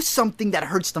do something that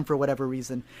hurts them for whatever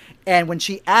reason. And when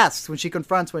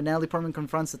Natalie Portman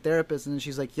confronts the therapist, and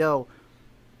she's like, yo,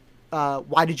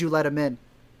 why did you let him in?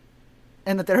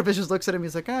 And the therapist just looks at him.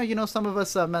 He's like, some of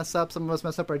us mess up. Some of us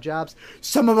mess up our jobs.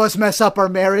 Some of us mess up our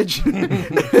marriage.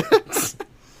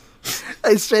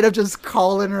 I straight up just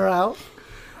calling her out.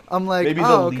 I'm like, maybe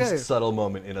the least subtle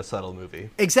moment in a subtle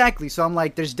movie. Exactly. So I'm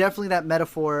like, there's definitely that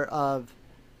metaphor of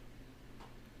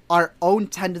our own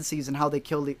tendencies and how they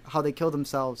kill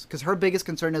themselves. Because her biggest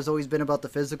concern has always been about the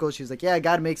physical. She's like, yeah,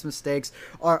 God makes mistakes.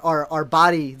 Our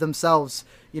body themselves,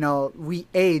 we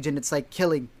age, and it's like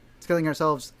killing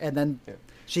ourselves, and then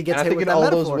she gets hit with that metaphor. I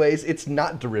think in all those ways, it's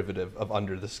not derivative of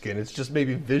Under the Skin. It's just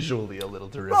maybe visually a little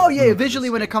derivative. Oh yeah, visually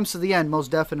when it comes to the end,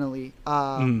 most definitely.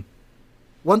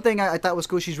 One thing I thought was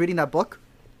cool, she's reading that book,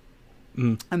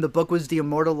 and the book was The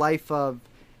Immortal Life of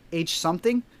H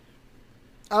something.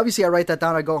 Obviously, I write that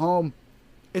down. I go home.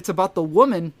 It's about the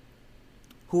woman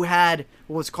who had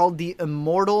what was called the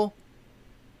immortal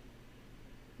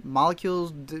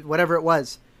molecules, whatever it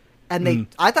was. And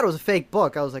I thought it was a fake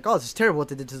book. I was like, oh, this is terrible what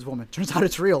they did to this woman. Turns out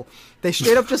it's real. They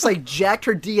straight up just like jacked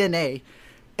her DNA,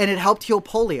 and it helped heal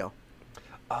polio.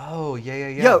 Oh, yeah.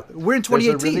 Yo, we're in 2018.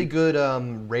 There's a really good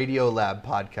Radiolab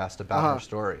podcast about her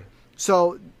story.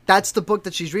 So that's the book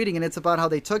that she's reading, and it's about how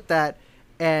they took that,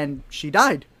 and she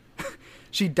died.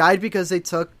 She died because they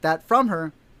took that from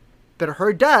her. But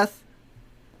her death,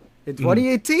 in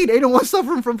 2018, ain't no one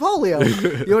suffering from polio.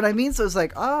 You know what I mean? So it's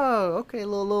like, oh, okay,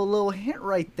 little hint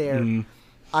right there.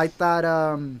 I thought,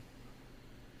 I don't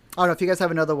know if you guys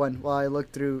have another one while I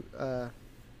look through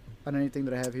on anything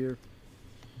that I have here.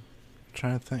 I'm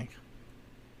trying to think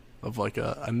of like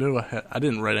I knew I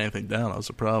didn't write anything down. That was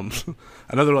a problem.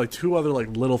 I know there were like 2 other like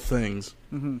little things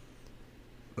that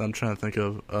I'm trying to think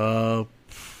of.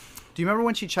 Do you remember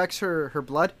when she checks her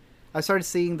blood? I started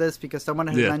seeing this because someone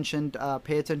had mentioned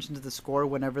pay attention to the score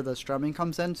whenever the strumming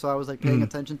comes in. So I was like paying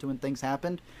attention to when things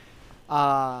happened.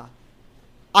 I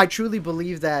truly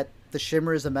believe that the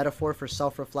shimmer is a metaphor for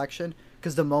self-reflection,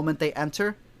 because the moment they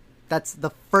enter, that's the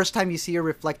first time you see her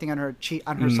reflecting on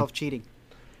herself cheating.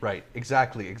 Right.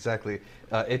 Exactly.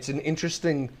 It's an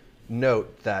interesting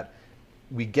note that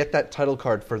we get that title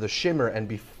card for the shimmer, and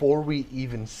before we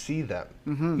even see them,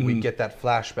 we get that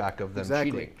flashback of them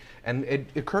cheating. And it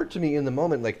occurred to me in the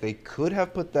moment, like they could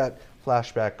have put that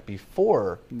flashback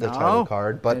before the title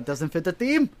card, but it doesn't fit the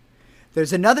theme.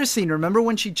 There's another scene. Remember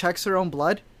when she checks her own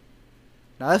blood?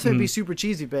 Now this would be super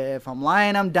cheesy, but if I'm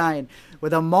lying, I'm dying.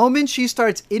 With the moment she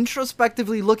starts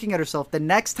introspectively looking at herself, the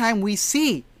next time we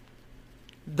see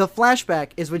the flashback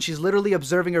is when she's literally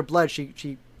observing her blood.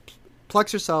 She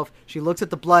plucks herself. She looks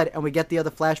at the blood, and we get the other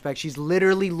flashback. She's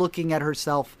literally looking at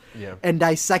herself and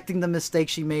dissecting the mistake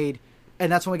she made.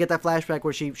 And that's when we get that flashback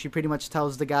where she pretty much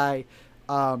tells the guy,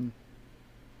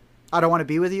 I don't want to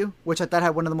be with you, which I thought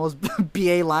had one of the most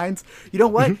BA lines. You know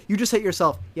what? You just hate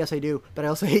yourself. Yes, I do, but I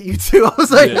also hate you too. I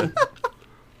was like...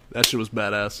 That shit was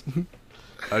badass.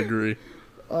 I agree.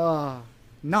 No,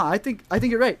 I think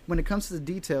you're right. When it comes to the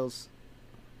details,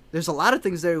 there's a lot of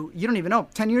things there you don't even know.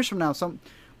 10 years from now,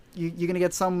 you're going to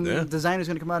get some designer's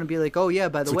going to come out and be like, oh, yeah,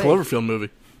 by the way. It's a Cloverfield movie.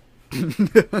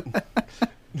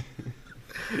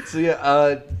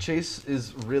 So, Chase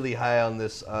is really high on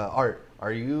this art.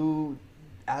 Are you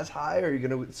as high? Are you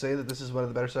going to say that this is one of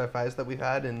the better sci-fis that we've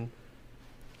had in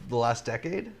the last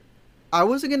decade? I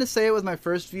wasn't going to say it with my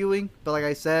first viewing, but like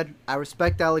I said, I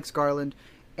respect Alex Garland,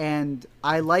 and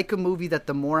I like a movie that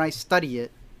the more I study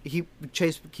it,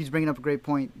 Chase keeps bringing up a great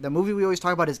point. The movie we always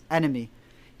talk about is Enemy.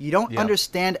 You don't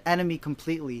understand Enemy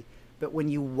completely, but when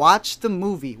you watch the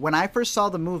movie, when I first saw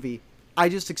the movie, I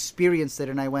just experienced it,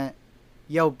 and I went,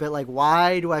 yo, but like,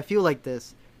 why do I feel like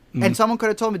this? And someone could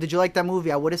have told me, did you like that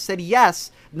movie? I would have said yes,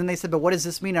 and then they said, but what does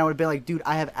this mean? And I would have been like, dude,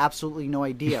 I have absolutely no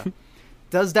idea.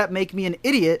 Does that make me an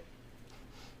idiot?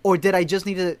 Or did I just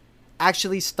need to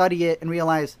actually study it and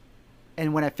realize,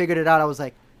 and when I figured it out, I was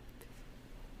like,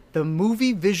 the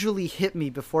movie visually hit me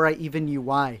before I even knew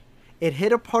why. It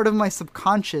hit a part of my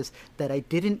subconscious that I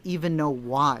didn't even know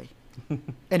why.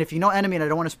 And if you know Enemy, and I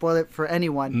don't want to spoil it for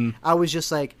anyone, I was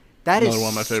just like, that Another one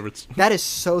of my favorites. That is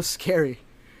so scary.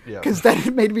 Because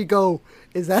that made me go,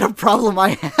 is that a problem I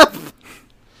have?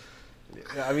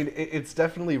 I mean, it's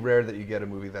definitely rare that you get a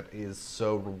movie that is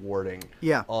so rewarding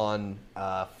on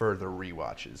further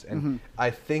rewatches. And I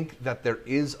think that there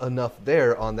is enough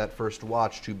there on that first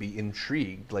watch to be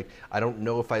intrigued. Like, I don't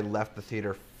know if I left the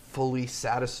theater fully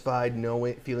satisfied,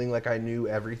 feeling like I knew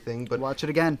everything. But watch it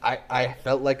again. I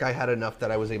felt like I had enough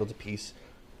that I was able to piece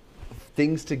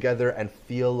things together and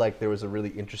feel like there was a really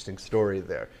interesting story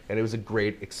there. And it was a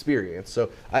great experience.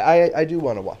 So I do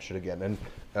want to watch it again. And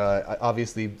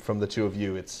obviously, from the two of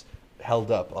you, it's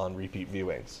held up on repeat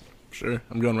viewings. Sure.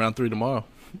 I'm going round 3 tomorrow.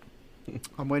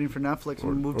 I'm waiting for Netflix to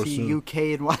move to soon. UK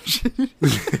and watch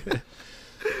it.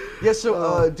 Yeah,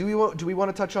 so do we want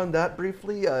to touch on that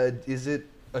briefly? Is it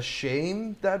a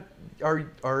shame that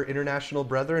our international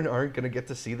brethren aren't going to get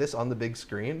to see this on the big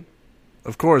screen?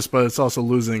 Of course, but it's also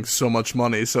losing so much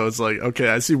money. So it's like, okay,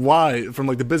 I see why from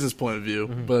like the business point of view,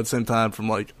 but at the same time, from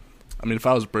like, I mean, if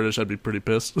I was British, I'd be pretty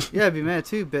pissed. Yeah, I'd be mad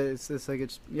too. But it's like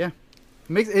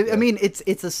I mean, it's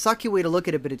a sucky way to look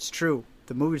at it, but it's true.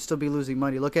 The movie would still be losing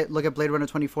money. Look at Blade Runner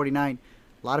 2049.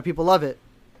 A lot of people love it.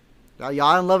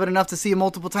 Y'all love it enough to see it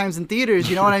multiple times in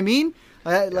theaters. You know what I mean?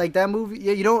 Like that movie.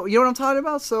 Yeah, you know what I'm talking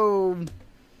about. So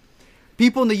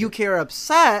people in the UK are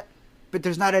upset, but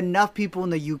there's not enough people in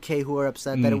the UK who are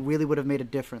upset that it really would have made a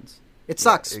difference. It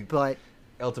sucks, but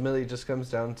ultimately it just comes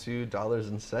down to dollars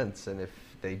and cents, and if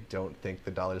they don't think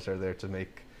the dollars are there to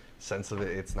make sense of it,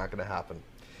 it's not going to happen.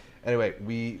 Anyway,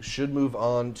 we should move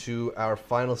on to our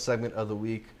final segment of the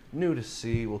week, New to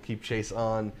See. We'll keep Chase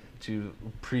on to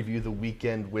preview the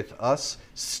weekend with us,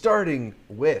 starting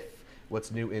with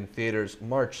what's new in theaters.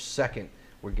 March 2nd,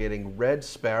 we're getting Red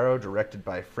Sparrow, directed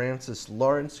by Francis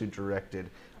Lawrence, who directed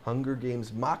Hunger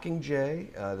Games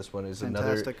Mockingjay. This one is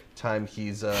Fantastic. Another time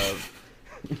he's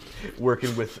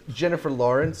working with Jennifer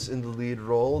Lawrence in the lead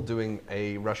role, doing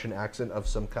a Russian accent of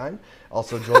some kind.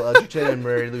 Also, Joel Edgerton and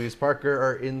Mary Louise Parker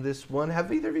are in this one.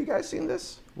 Have either of you guys seen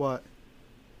this? What?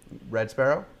 Red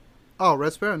Sparrow? Oh,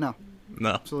 Red Sparrow? No.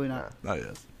 No. Absolutely not. Not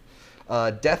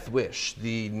yet. Death Wish,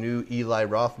 the new Eli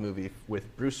Roth movie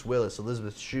with Bruce Willis,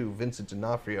 Elizabeth Shue, Vincent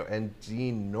D'Onofrio, and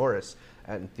Dean Norris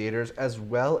in theaters, as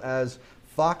well as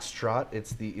Foxtrot.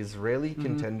 It's the Israeli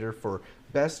contender for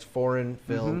Best Foreign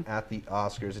Film at the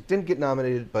Oscars. It didn't get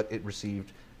nominated, but it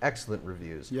received excellent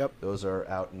reviews. Yep. Those are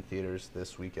out in theaters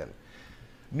this weekend.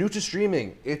 New to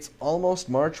streaming. It's almost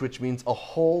March, which means a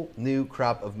whole new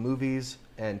crop of movies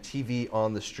and TV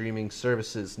on the streaming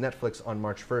services. Netflix on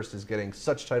March 1st is getting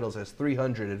such titles as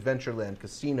 300, Adventureland,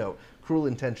 Casino, Cruel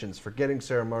Intentions, Forgetting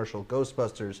Sarah Marshall,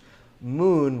 Ghostbusters,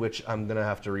 Moon, which I'm going to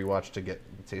have to rewatch to get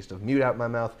the taste of mute out my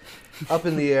mouth, Up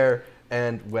in the Air,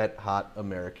 and Wet Hot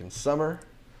American Summer.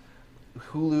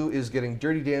 Hulu is getting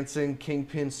Dirty Dancing,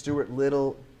 Kingpin, Stuart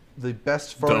Little, the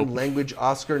Best Foreign Language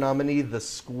Oscar nominee, The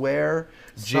Square,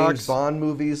 James Bond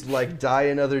movies like Die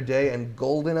Another Day and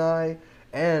GoldenEye,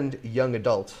 and Young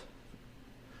Adult.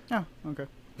 Oh, okay.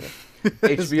 Yeah.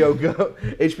 HBO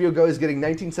Go is getting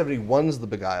 1971's The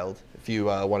Beguiled, if you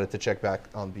wanted to check back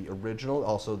on the original.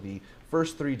 Also, the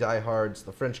first 3 Die Hards,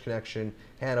 The French Connection,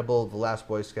 Hannibal, The Last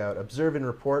Boy Scout, Observe and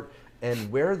Report,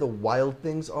 And Where the Wild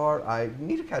Things Are, I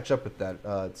need to catch up with that.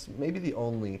 It's maybe the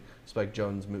only Spike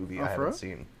Jonze movie I haven't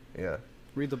seen. Yeah.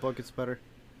 Read the book, it's better.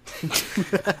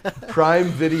 Prime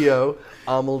Video,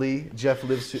 Amelie, Jeff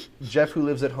Who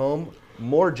Lives at Home,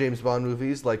 more James Bond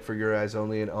movies like For Your Eyes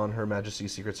Only and On Her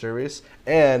Majesty's Secret Service,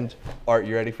 and Art,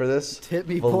 you ready for this? Hit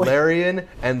me, boy. Valerian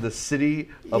and the City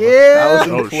of a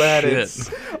Thousand Planets.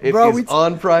 Shit. It is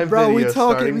on Prime Video. We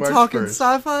talking March 1st.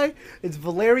 sci-fi. It's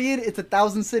Valerian. It's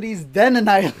 1,000 Cities. Then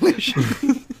Annihilation.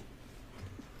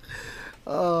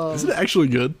 Is it actually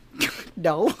good?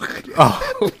 No.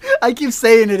 Oh. I keep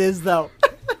saying it is though.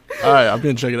 All right, I'm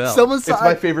gonna check it out. It's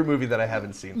my favorite movie that I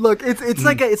haven't seen. Look, it's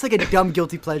like a dumb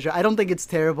guilty pleasure. I don't think it's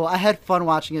terrible. I had fun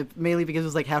watching it mainly because it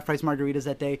was like half price margaritas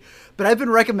that day. But I've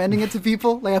been recommending it to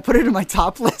people. Like I put it in my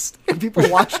top list, and people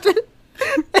watched it,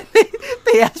 and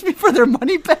they asked me for their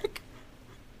money back.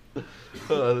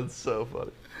 Oh, that's so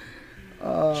funny.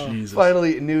 Jesus.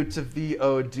 Finally, new to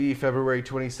VOD, February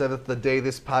 27th, the day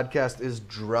this podcast is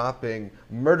dropping,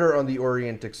 Murder on the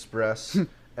Orient Express,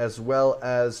 as well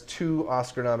as 2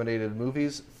 Oscar-nominated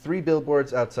movies, 3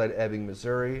 Billboards Outside Ebbing,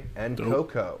 Missouri, and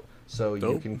Coco. So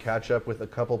you can catch up with a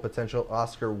couple potential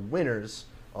Oscar winners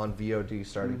on VOD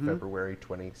starting February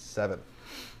 27th.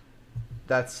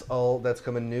 That's all that's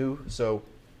coming new, so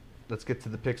let's get to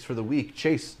the picks for the week.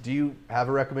 Chase, do you have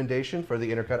a recommendation for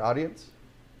the Intercut audience?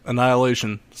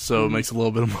 Annihilation, so it makes a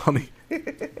little bit of money.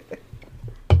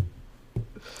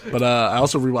 But I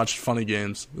also rewatched Funny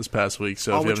Games this past week,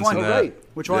 so if you haven't seen that,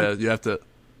 which one? Yeah, you have to.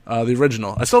 The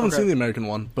original. I still haven't seen the American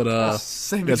one, but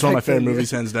it's one of my favorite movies,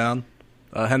 hands down.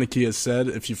 Haneke has said,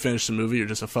 if you finish the movie, you're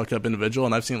just a fucked up individual,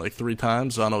 and I've seen it like 3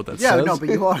 times, so I don't know what that says. Yeah, no, but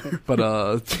you are. But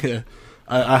yeah,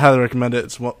 I highly recommend it.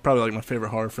 It's probably like my favorite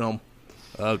horror film.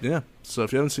 Yeah, so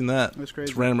if you haven't seen that, it's a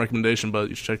random recommendation, but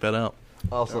you should check that out.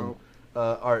 Awesome.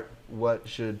 Art, what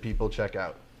should people check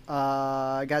out?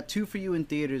 I got 2 for you in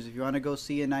theaters. If you want to go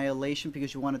see Annihilation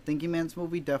because you want a Thinking Man's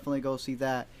movie, definitely go see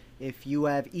that. If you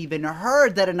have even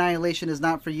heard that Annihilation is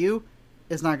not for you,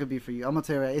 it's not going to be for you. I'm going to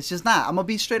tell you right. It's just not. I'm going to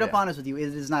be straight up honest with you.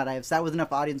 It is not. I have sat with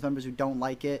enough audience members who don't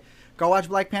like it. Go watch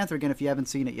Black Panther again if you haven't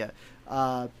seen it yet.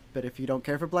 But if you don't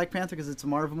care for Black Panther because it's a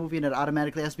Marvel movie and it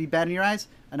automatically has to be bad in your eyes,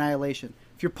 Annihilation.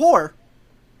 If you're poor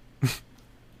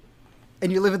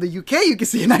and you live in the UK, you can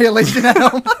see Annihilation at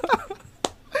home.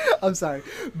 I'm sorry,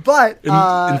 but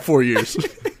in 4 years,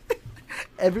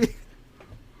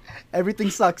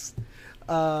 Everything Sucks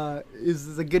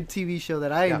is a good TV show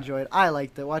that I enjoyed. I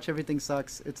liked it. Watch Everything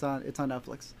Sucks. It's on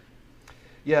Netflix.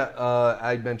 Yeah,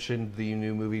 I mentioned the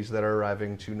new movies that are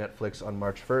arriving to Netflix on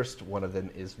March 1st. One of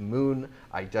them is Moon.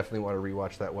 I definitely want to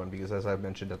rewatch that one because, as I've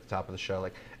mentioned at the top of the show,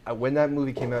 like when that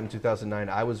movie came out in 2009,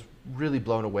 I was really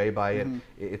blown away by it.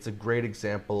 It's a great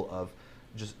example of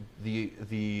just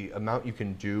the amount you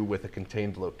can do with a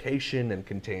contained location and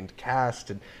contained cast,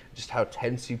 and just how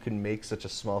tense you can make such a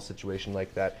small situation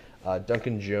like that.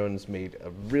 Duncan Jones made a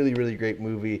really, really great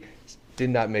movie. Did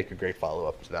not make a great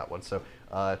follow-up to that one. So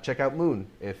check out Moon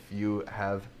if you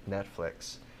have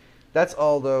Netflix. That's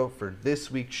all, though, for this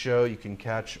week's show. You can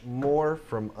catch more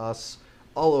from us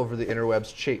all over the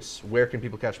interwebs. Chase, where can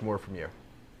people catch more from you?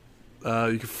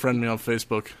 You can friend me on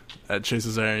Facebook at Chase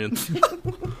Azarian.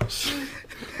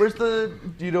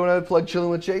 Do you know how to plug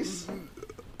Chillin' with Chase?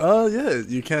 Yeah,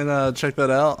 you can check that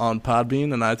out on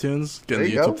Podbean and iTunes. Getting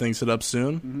the YouTube thing set up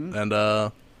soon.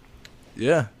 And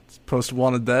yeah, post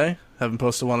one a day. Haven't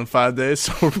posted one in 5 days,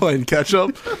 so we're playing catch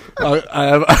up.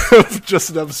 I have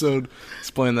just an episode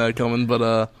explaining that coming,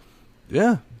 but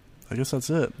yeah, I guess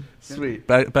that's it. Sweet.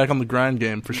 Back on the grind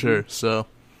game for sure. So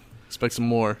expect some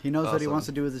more. He knows what he wants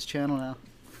to do with his channel now.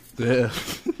 Yeah.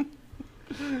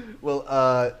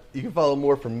 Well, you can follow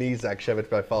more from me, Zach Shevich,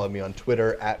 by following me on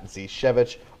Twitter at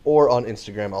ZShevich or on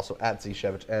Instagram, also at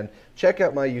ZShevich. And check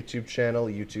out my YouTube channel,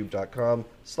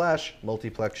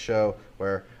 youtube.com/multiplex show,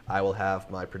 where I will have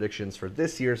my predictions for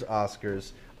this year's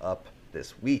Oscars up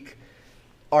this week.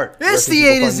 Art, it's the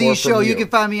A to Z show. You can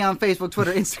find me on Facebook,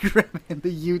 Twitter, Instagram, and the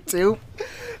YouTube.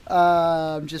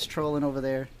 I'm just trolling over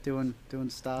there, doing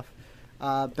stuff.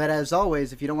 But as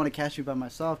always, if you don't want to catch me by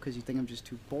myself because you think I'm just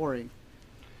too boring,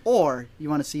 or you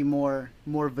want to see more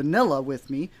vanilla with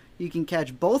me, you can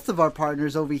catch both of our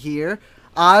partners over here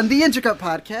on the Intercut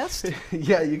podcast.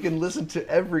 Yeah, you can listen to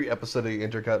every episode of the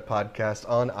Intercut podcast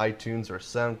on iTunes or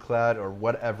SoundCloud or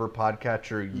whatever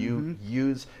podcatcher you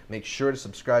use. Make sure to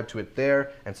subscribe to it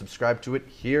there and subscribe to it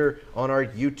here on our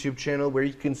YouTube channel, where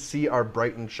you can see our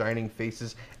bright and shining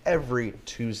faces every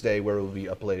Tuesday, where we'll be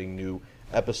uploading new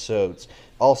episodes.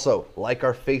 Also, like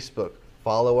our Facebook,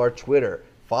 follow our Twitter,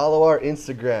 Follow our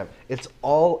Instagram. It's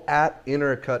all at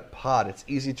Intercut Pod. It's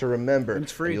easy to remember.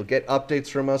 It's free. And you'll get updates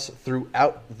from us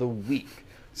throughout the week.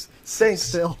 Thanks.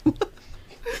 Still.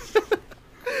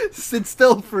 It's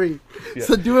still free. Yeah.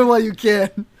 So do it while you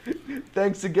can.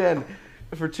 Thanks again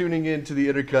for tuning in to the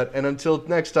Intercut. And until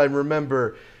next time,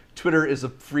 remember, Twitter is a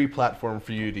free platform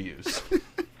for you to use.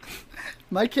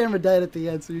 My camera died at the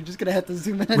end, so you're just going to have to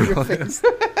zoom in on your face.